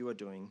is what you are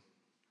doing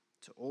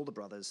to all the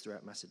brothers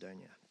throughout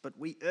Macedonia. But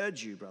we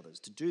urge you, brothers,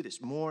 to do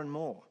this more and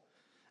more,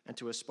 and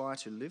to aspire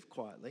to live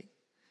quietly,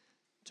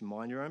 to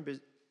mind your own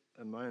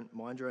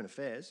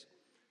affairs,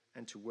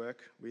 and to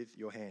work with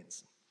your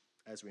hands,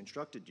 as we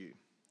instructed you,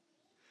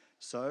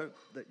 so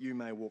that you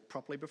may walk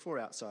properly before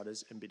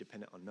outsiders and be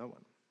dependent on no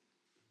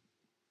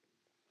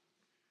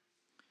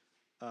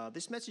one.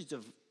 This message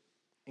of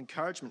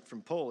encouragement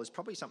from Paul is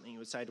probably something he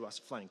would say to us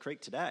at Floating Creek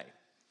today.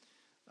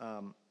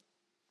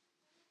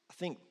 I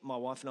think my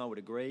wife and I would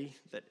agree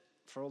that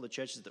for all the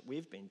churches that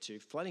we've been to,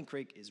 Floating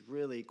Creek is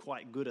really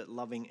quite good at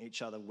loving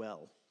each other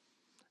well.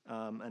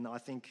 And I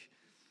think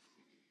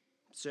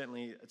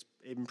certainly it's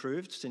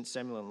improved since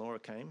Samuel and Laura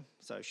came.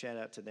 So shout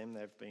out to them.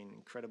 They've been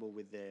incredible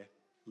with their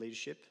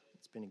leadership.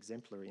 It's been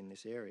exemplary in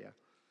this area.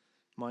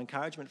 My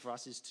encouragement for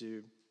us is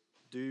to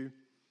do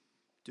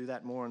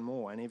that more and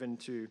more, and even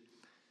to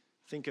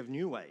think of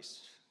new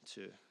ways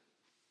to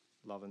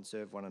love and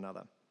serve one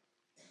another.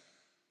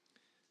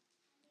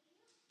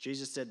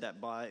 Jesus said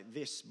that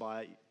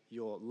by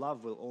your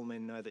love will all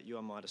men know that you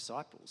are my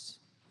disciples.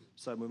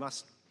 So we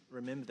must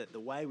remember that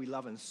the way we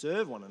love and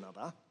serve one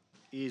another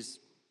is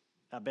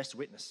our best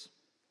witness.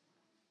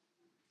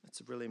 It's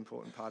a really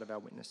important part of our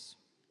witness.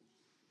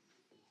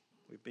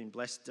 We've been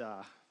blessed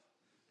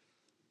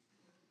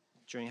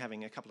during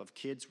having a couple of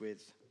kids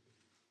with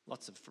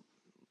lots of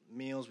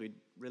meals. We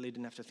really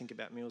didn't have to think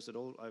about meals at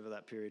all over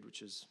that period,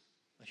 which is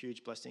a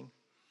huge blessing.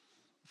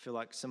 I feel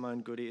like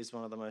Simone Goody is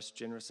one of the most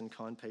generous and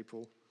kind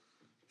people.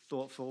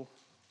 Thoughtful.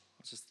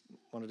 I just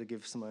wanted to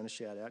give Simone a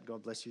shout out.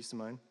 God bless you,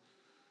 Simone.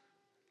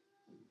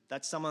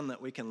 That's someone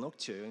that we can look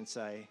to and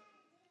say,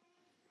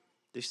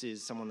 this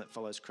is someone that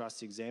follows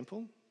Christ's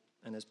example.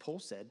 And as Paul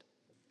said,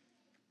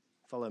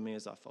 follow me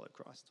as I follow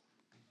Christ.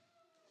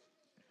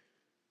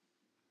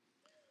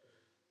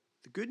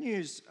 The good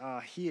news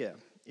here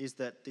is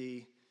that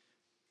the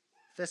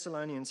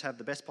Thessalonians have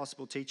the best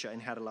possible teacher in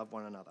how to love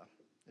one another.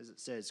 As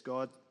it says,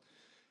 God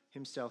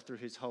himself through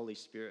his Holy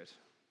Spirit.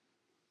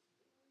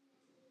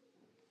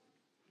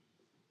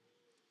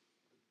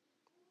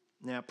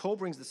 Now, Paul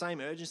brings the same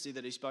urgency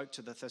that he spoke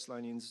to the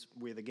Thessalonians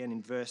with again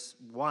in verse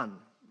 1,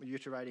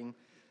 reiterating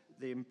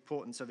the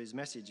importance of his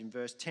message in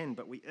verse 10.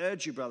 But we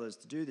urge you, brothers,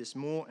 to do this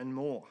more and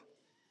more.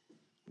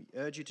 We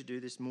urge you to do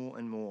this more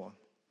and more.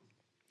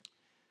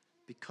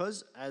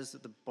 Because as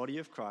the body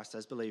of Christ,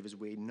 as believers,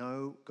 we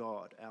know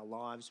God, our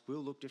lives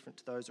will look different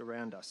to those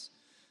around us.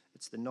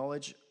 It's the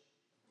knowledge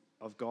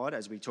of God,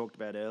 as we talked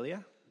about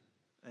earlier,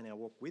 and our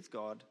walk with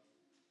God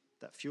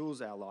that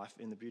fuels our life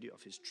in the beauty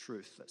of his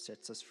truth that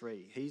sets us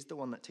free. He's the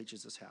one that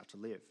teaches us how to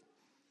live.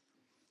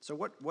 So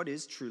what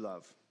is true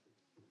love?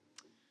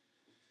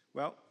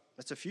 Well,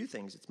 it's a few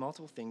things. It's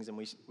multiple things, and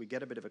we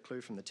get a bit of a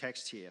clue from the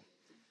text here.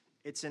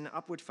 It's an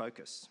upward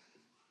focus.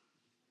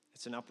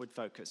 It's an upward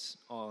focus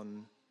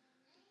on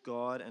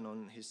God and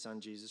on his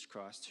son, Jesus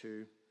Christ,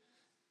 who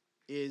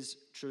is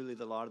truly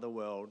the light of the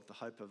world, the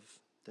hope of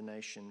the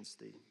nations,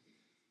 the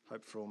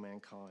hope for all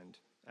mankind.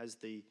 As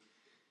the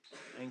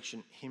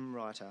ancient hymn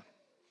writer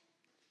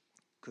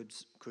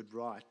could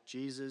write,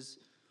 Jesus,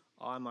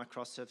 I my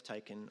cross have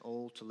taken,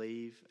 all to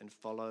leave and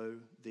follow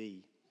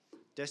thee.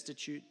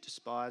 Destitute,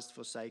 despised,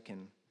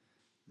 forsaken,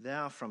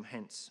 thou from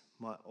hence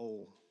my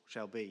all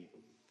shall be.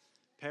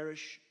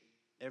 Perish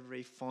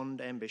every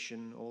fond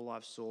ambition, all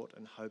I've sought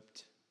and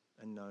hoped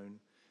and known.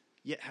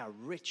 Yet how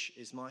rich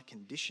is my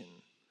condition,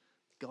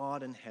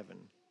 God and heaven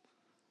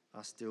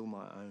are still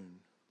my own.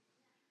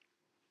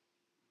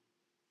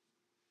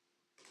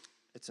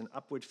 It's an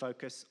upward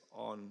focus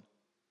on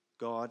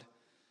God.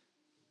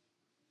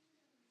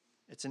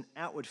 It's an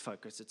outward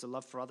focus. It's a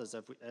love for others,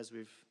 as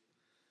we've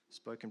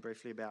spoken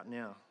briefly about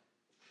now.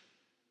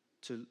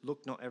 To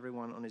look not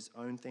everyone on his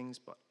own things,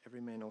 but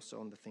every man also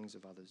on the things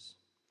of others.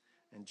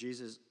 And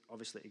Jesus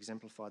obviously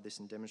exemplified this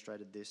and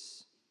demonstrated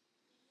this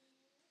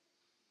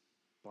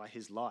by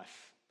his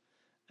life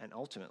and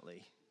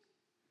ultimately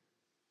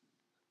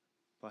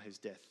by his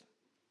death.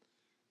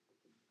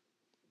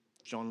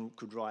 John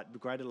could write,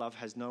 "Greater love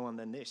has no one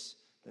than this,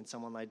 than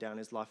someone laid down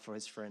his life for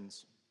his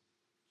friends."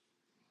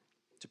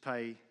 To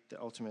pay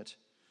the ultimate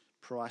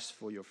price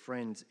for your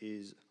friends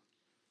is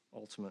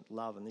ultimate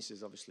love, and this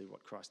is obviously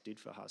what Christ did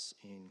for us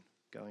in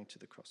going to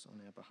the cross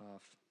on our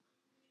behalf.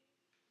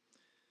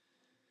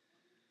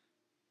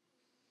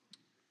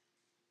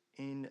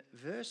 In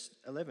verse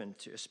 11,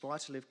 to aspire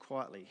to live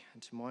quietly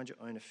and to mind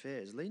your own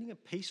affairs, leading a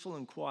peaceful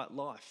and quiet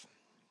life.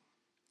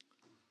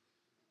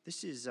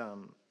 This is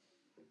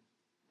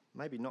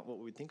maybe not what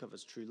we would think of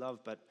as true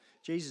love, but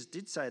Jesus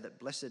did say that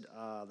blessed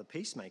are the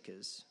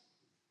peacemakers.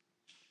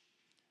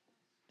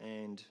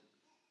 And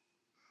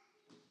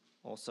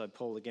also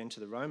Paul again to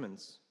the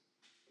Romans,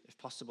 if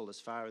possible,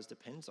 as far as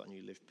depends on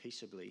you, live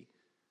peaceably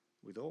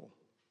with all.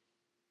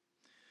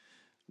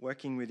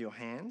 Working with your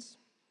hands,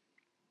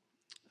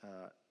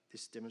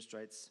 this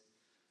demonstrates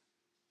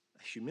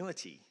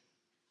humility.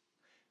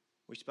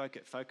 We spoke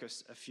at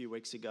Focus a few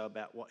weeks ago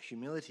about what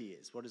humility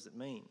is. What does it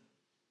mean?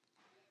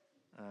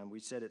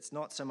 We said it's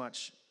not so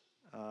much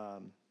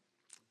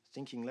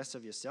thinking less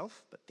of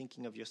yourself, but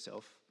thinking of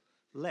yourself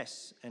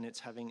less, and it's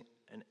having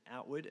an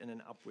outward and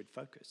an upward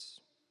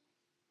focus.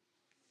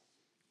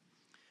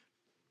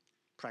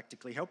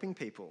 Practically helping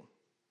people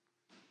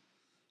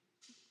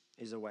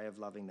is a way of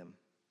loving them.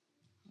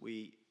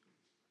 We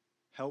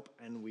help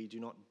and we do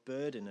not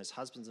burden. As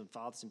husbands and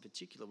fathers in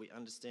particular, we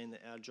understand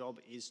that our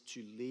job is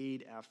to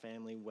lead our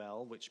family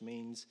well, which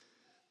means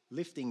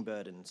lifting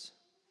burdens,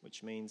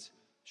 which means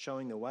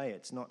showing the way.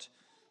 It's not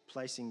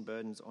placing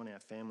burdens on our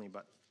family,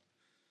 but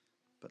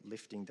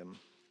lifting them.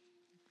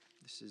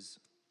 These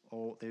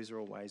are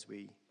all ways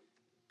we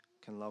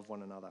can love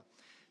one another.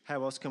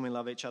 How else can we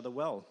love each other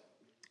well?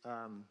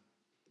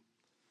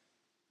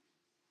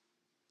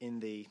 In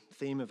the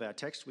theme of our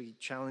text, we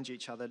challenge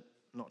each other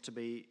not to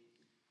be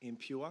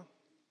impure,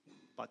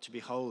 but to be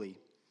holy.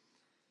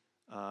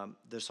 The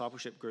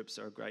discipleship groups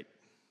are a great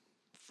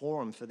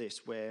forum for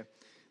this, where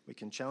we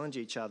can challenge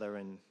each other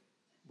and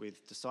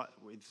with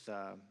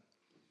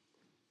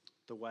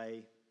the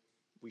way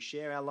we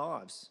share our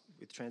lives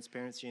with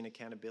transparency and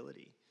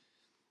accountability.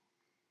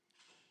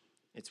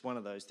 It's one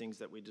of those things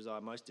that we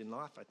desire most in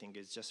life, I think,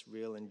 is just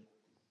real and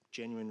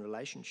genuine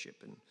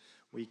relationship. And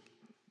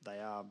they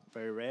are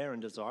very rare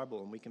and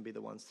desirable, and we can be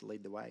the ones to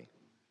lead the way.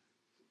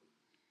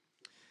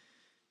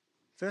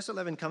 Verse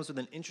 11 comes with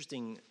an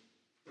interesting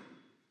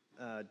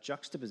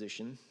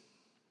juxtaposition.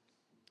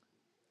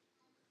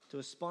 To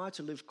aspire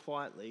to live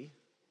quietly,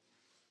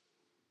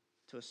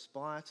 to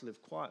aspire to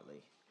live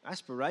quietly.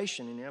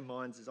 Aspiration in our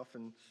minds is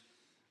often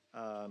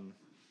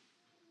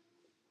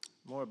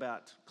more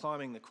about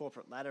climbing the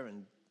corporate ladder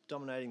and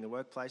dominating the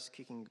workplace,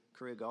 kicking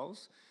career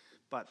goals.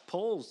 But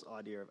Paul's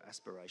idea of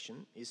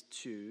aspiration is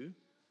to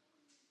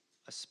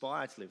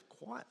aspire to live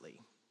quietly,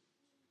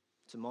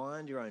 to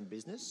mind your own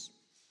business,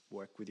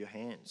 work with your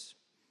hands.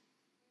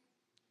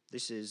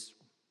 This is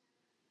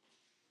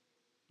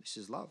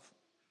love.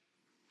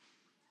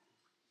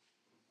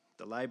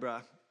 The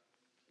labourer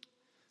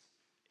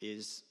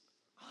is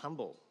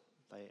humble.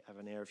 They have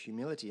an air of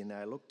humility and they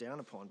are looked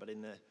down upon, but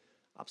in the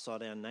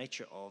upside-down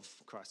nature of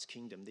Christ's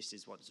kingdom, this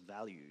is what's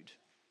valued.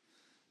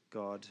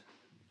 God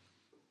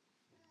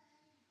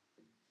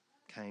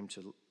came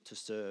to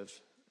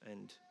serve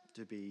and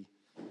to be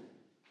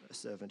a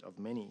servant of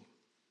many.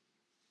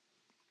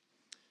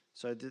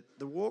 So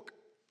the walk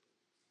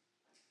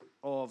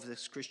of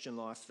this Christian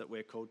life that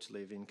we're called to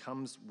live in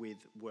comes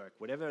with work,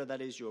 whatever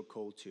that is you're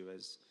called to.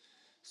 As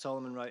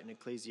Solomon wrote in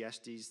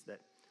Ecclesiastes,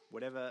 that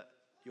whatever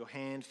your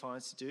hand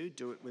finds to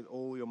do it with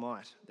all your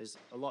might. There's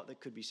a lot that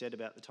could be said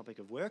about the topic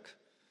of work.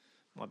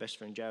 My best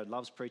friend Jared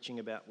loves preaching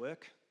about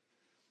work.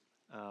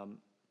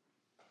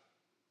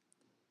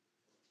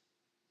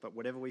 But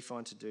whatever we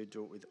find to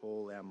do it with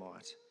all our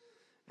might.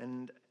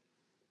 And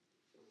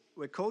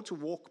we're called to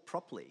walk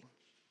properly.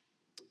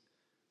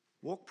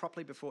 Walk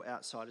properly before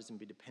outsiders and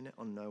be dependent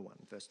on no one.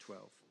 Verse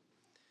 12.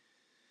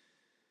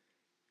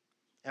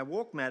 Our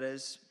walk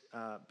matters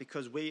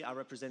because we are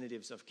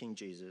representatives of King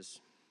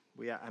Jesus.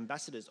 We are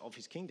ambassadors of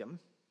his kingdom,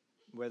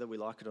 whether we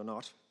like it or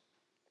not.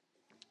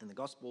 And the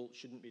gospel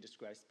shouldn't be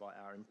disgraced by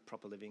our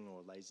improper living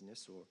or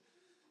laziness or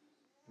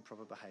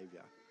improper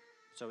behaviour.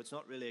 So it's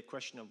not really a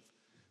question of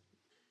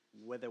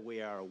whether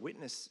we are a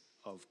witness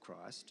of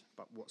Christ,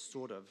 but what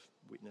sort of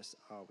witness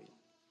are we?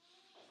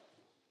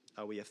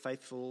 Are we a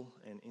faithful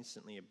and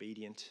instantly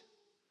obedient,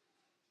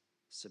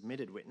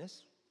 submitted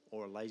witness,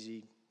 or a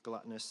lazy,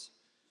 gluttonous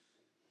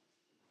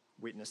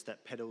witness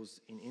that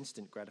peddles in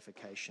instant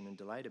gratification and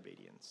delayed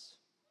obedience?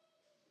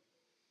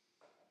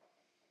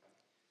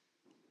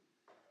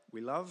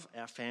 We love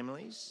our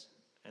families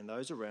and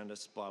those around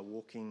us by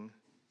walking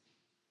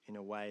in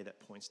a way that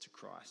points to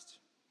Christ,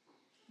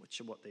 which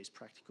are what these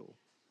practical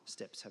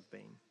steps have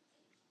been.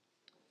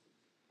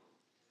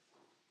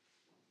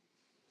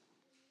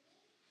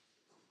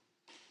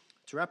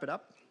 To wrap it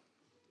up,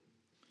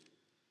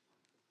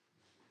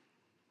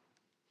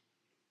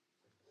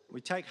 we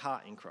take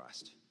heart in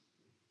Christ.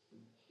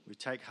 We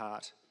take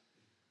heart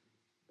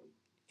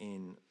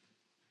in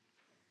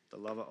the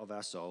lover of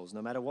our souls.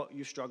 No matter what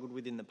you've struggled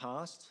with in the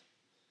past,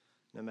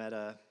 no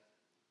matter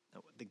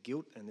the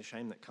guilt and the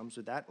shame that comes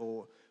with that,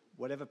 or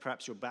whatever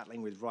perhaps you're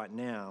battling with right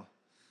now,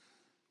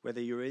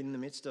 whether you're in the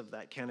midst of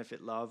that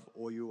counterfeit love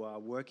or you are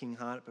working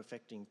hard at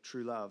perfecting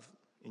true love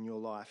in your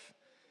life,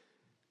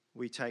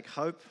 we take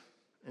hope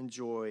and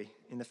joy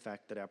in the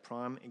fact that our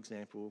prime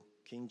example,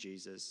 King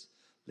Jesus,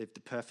 lived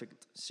the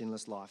perfect,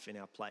 sinless life in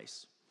our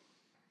place.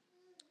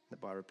 That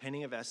by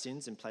repenting of our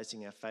sins and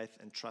placing our faith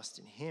and trust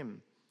in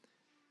him,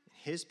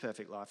 his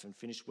perfect life and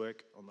finished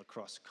work on the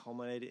cross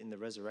culminated in the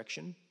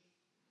resurrection,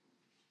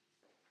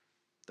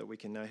 that we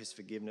can know his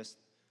forgiveness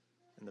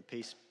and the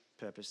peace,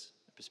 purpose,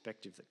 and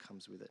perspective that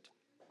comes with it.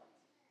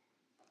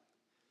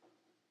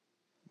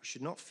 We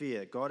should not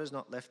fear. God has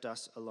not left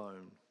us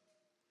alone.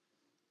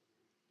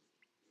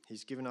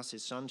 He's given us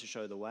his Son to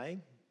show the way,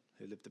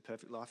 who lived the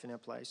perfect life in our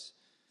place.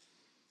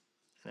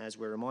 And as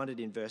we're reminded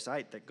in verse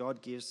 8, that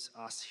God gives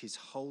us his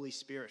Holy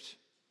Spirit.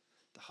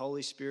 The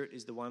Holy Spirit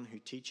is the one who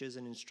teaches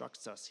and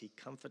instructs us. He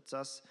comforts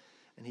us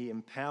and he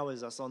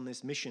empowers us on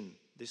this mission,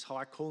 this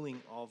high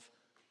calling of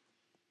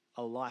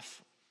a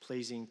life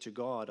pleasing to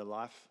God, a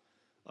life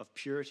of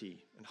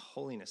purity and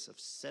holiness, of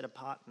set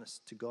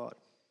apartness to God.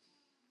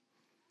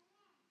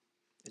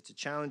 It's a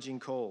challenging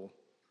call.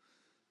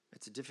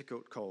 It's a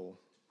difficult call.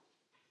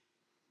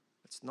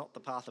 It's not the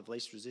path of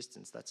least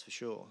resistance, that's for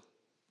sure.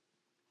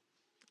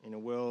 In a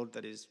world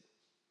that is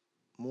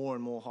more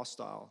and more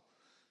hostile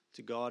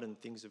to God and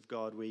things of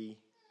God, we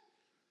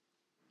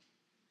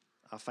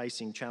are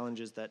facing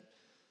challenges that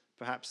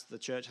perhaps the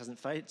church hasn't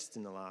faced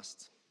in the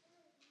last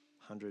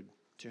 100,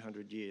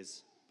 200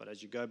 years. But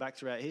as you go back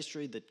throughout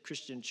history, the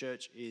Christian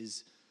church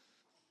is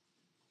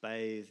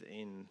bathed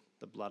in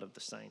the blood of the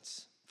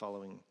saints,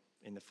 following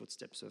in the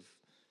footsteps of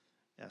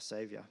our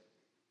Saviour.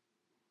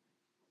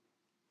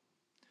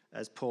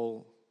 As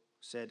Paul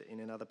said in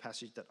another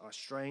passage, that I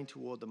strain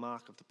toward the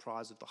mark of the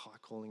prize of the high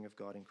calling of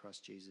God in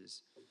Christ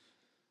Jesus.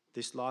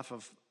 This life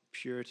of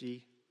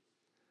purity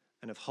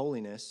and of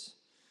holiness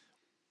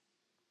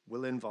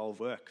will involve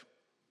work,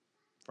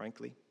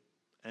 frankly,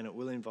 and it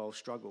will involve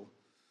struggle.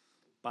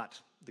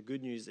 But the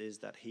good news is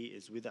that he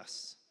is with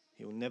us.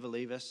 He will never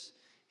leave us.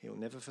 He will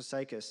never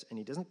forsake us. And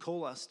he doesn't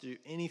call us to do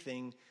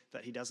anything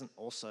that he doesn't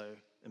also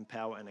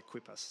empower and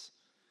equip us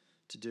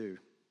to do,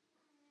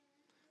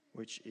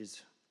 which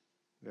is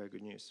very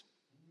good news.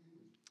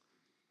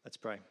 Let's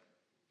pray.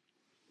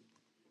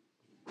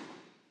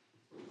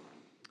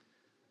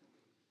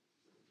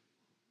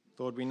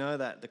 Lord, we know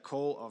that the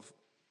call of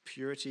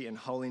purity and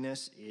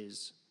holiness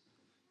is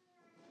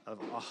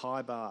a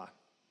high bar.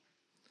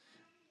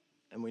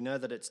 And we know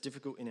that it's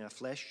difficult in our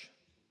flesh.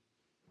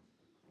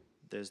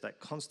 There's that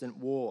constant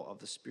war of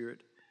the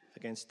spirit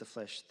against the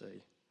flesh.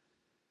 The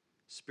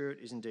spirit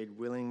is indeed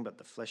willing, but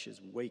the flesh is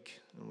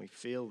weak, and we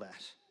feel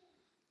that.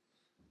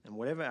 And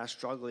whatever our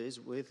struggle is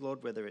with,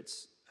 Lord, whether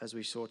it's, as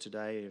we saw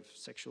today, of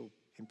sexual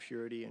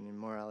impurity and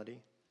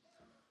immorality,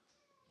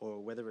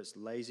 or whether it's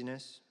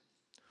laziness,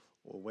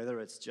 or whether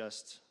it's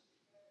just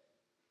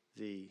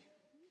the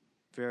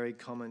very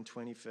common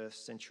 21st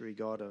century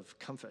God of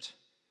comfort,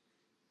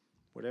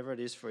 whatever it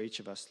is for each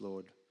of us,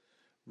 Lord,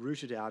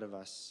 root it out of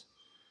us.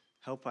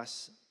 Help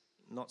us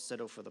not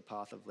settle for the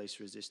path of least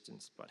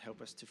resistance, but help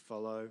us to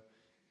follow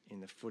in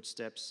the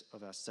footsteps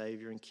of our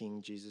Saviour and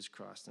King, Jesus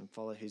Christ, and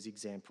follow his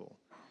example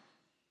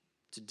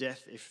to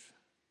death if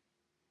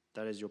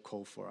that is your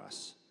call for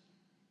us.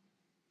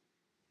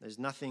 There's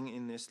nothing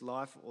in this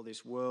life or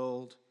this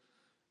world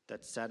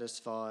that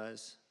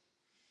satisfies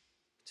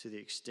to the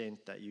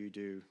extent that you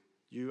do.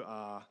 You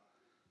are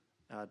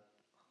our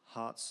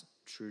heart's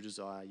true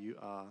desire. You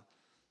are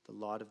the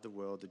light of the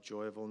world, the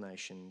joy of all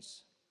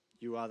nations.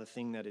 You are the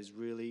thing that is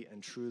really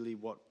and truly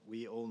what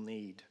we all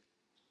need.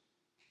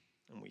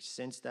 And we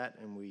sense that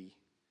and we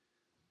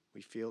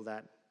feel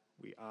that.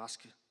 We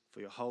ask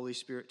for your Holy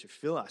Spirit to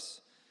fill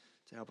us,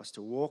 to help us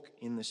to walk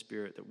in the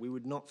Spirit, that we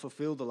would not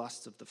fulfill the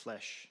lusts of the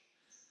flesh,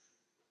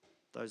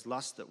 those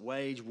lusts that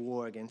wage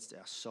war against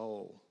our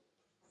soul.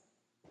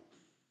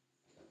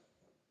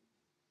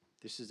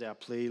 This is our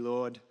plea,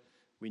 Lord.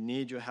 We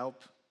need your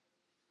help.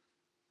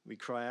 We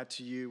cry out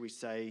to you. We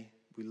say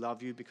we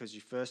love you because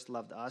you first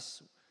loved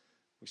us.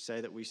 We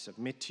say that we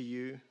submit to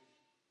you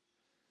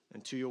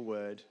and to your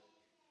word,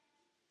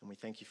 and we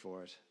thank you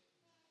for it.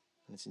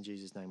 And it's in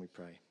Jesus' name we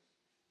pray.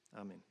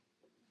 Amen.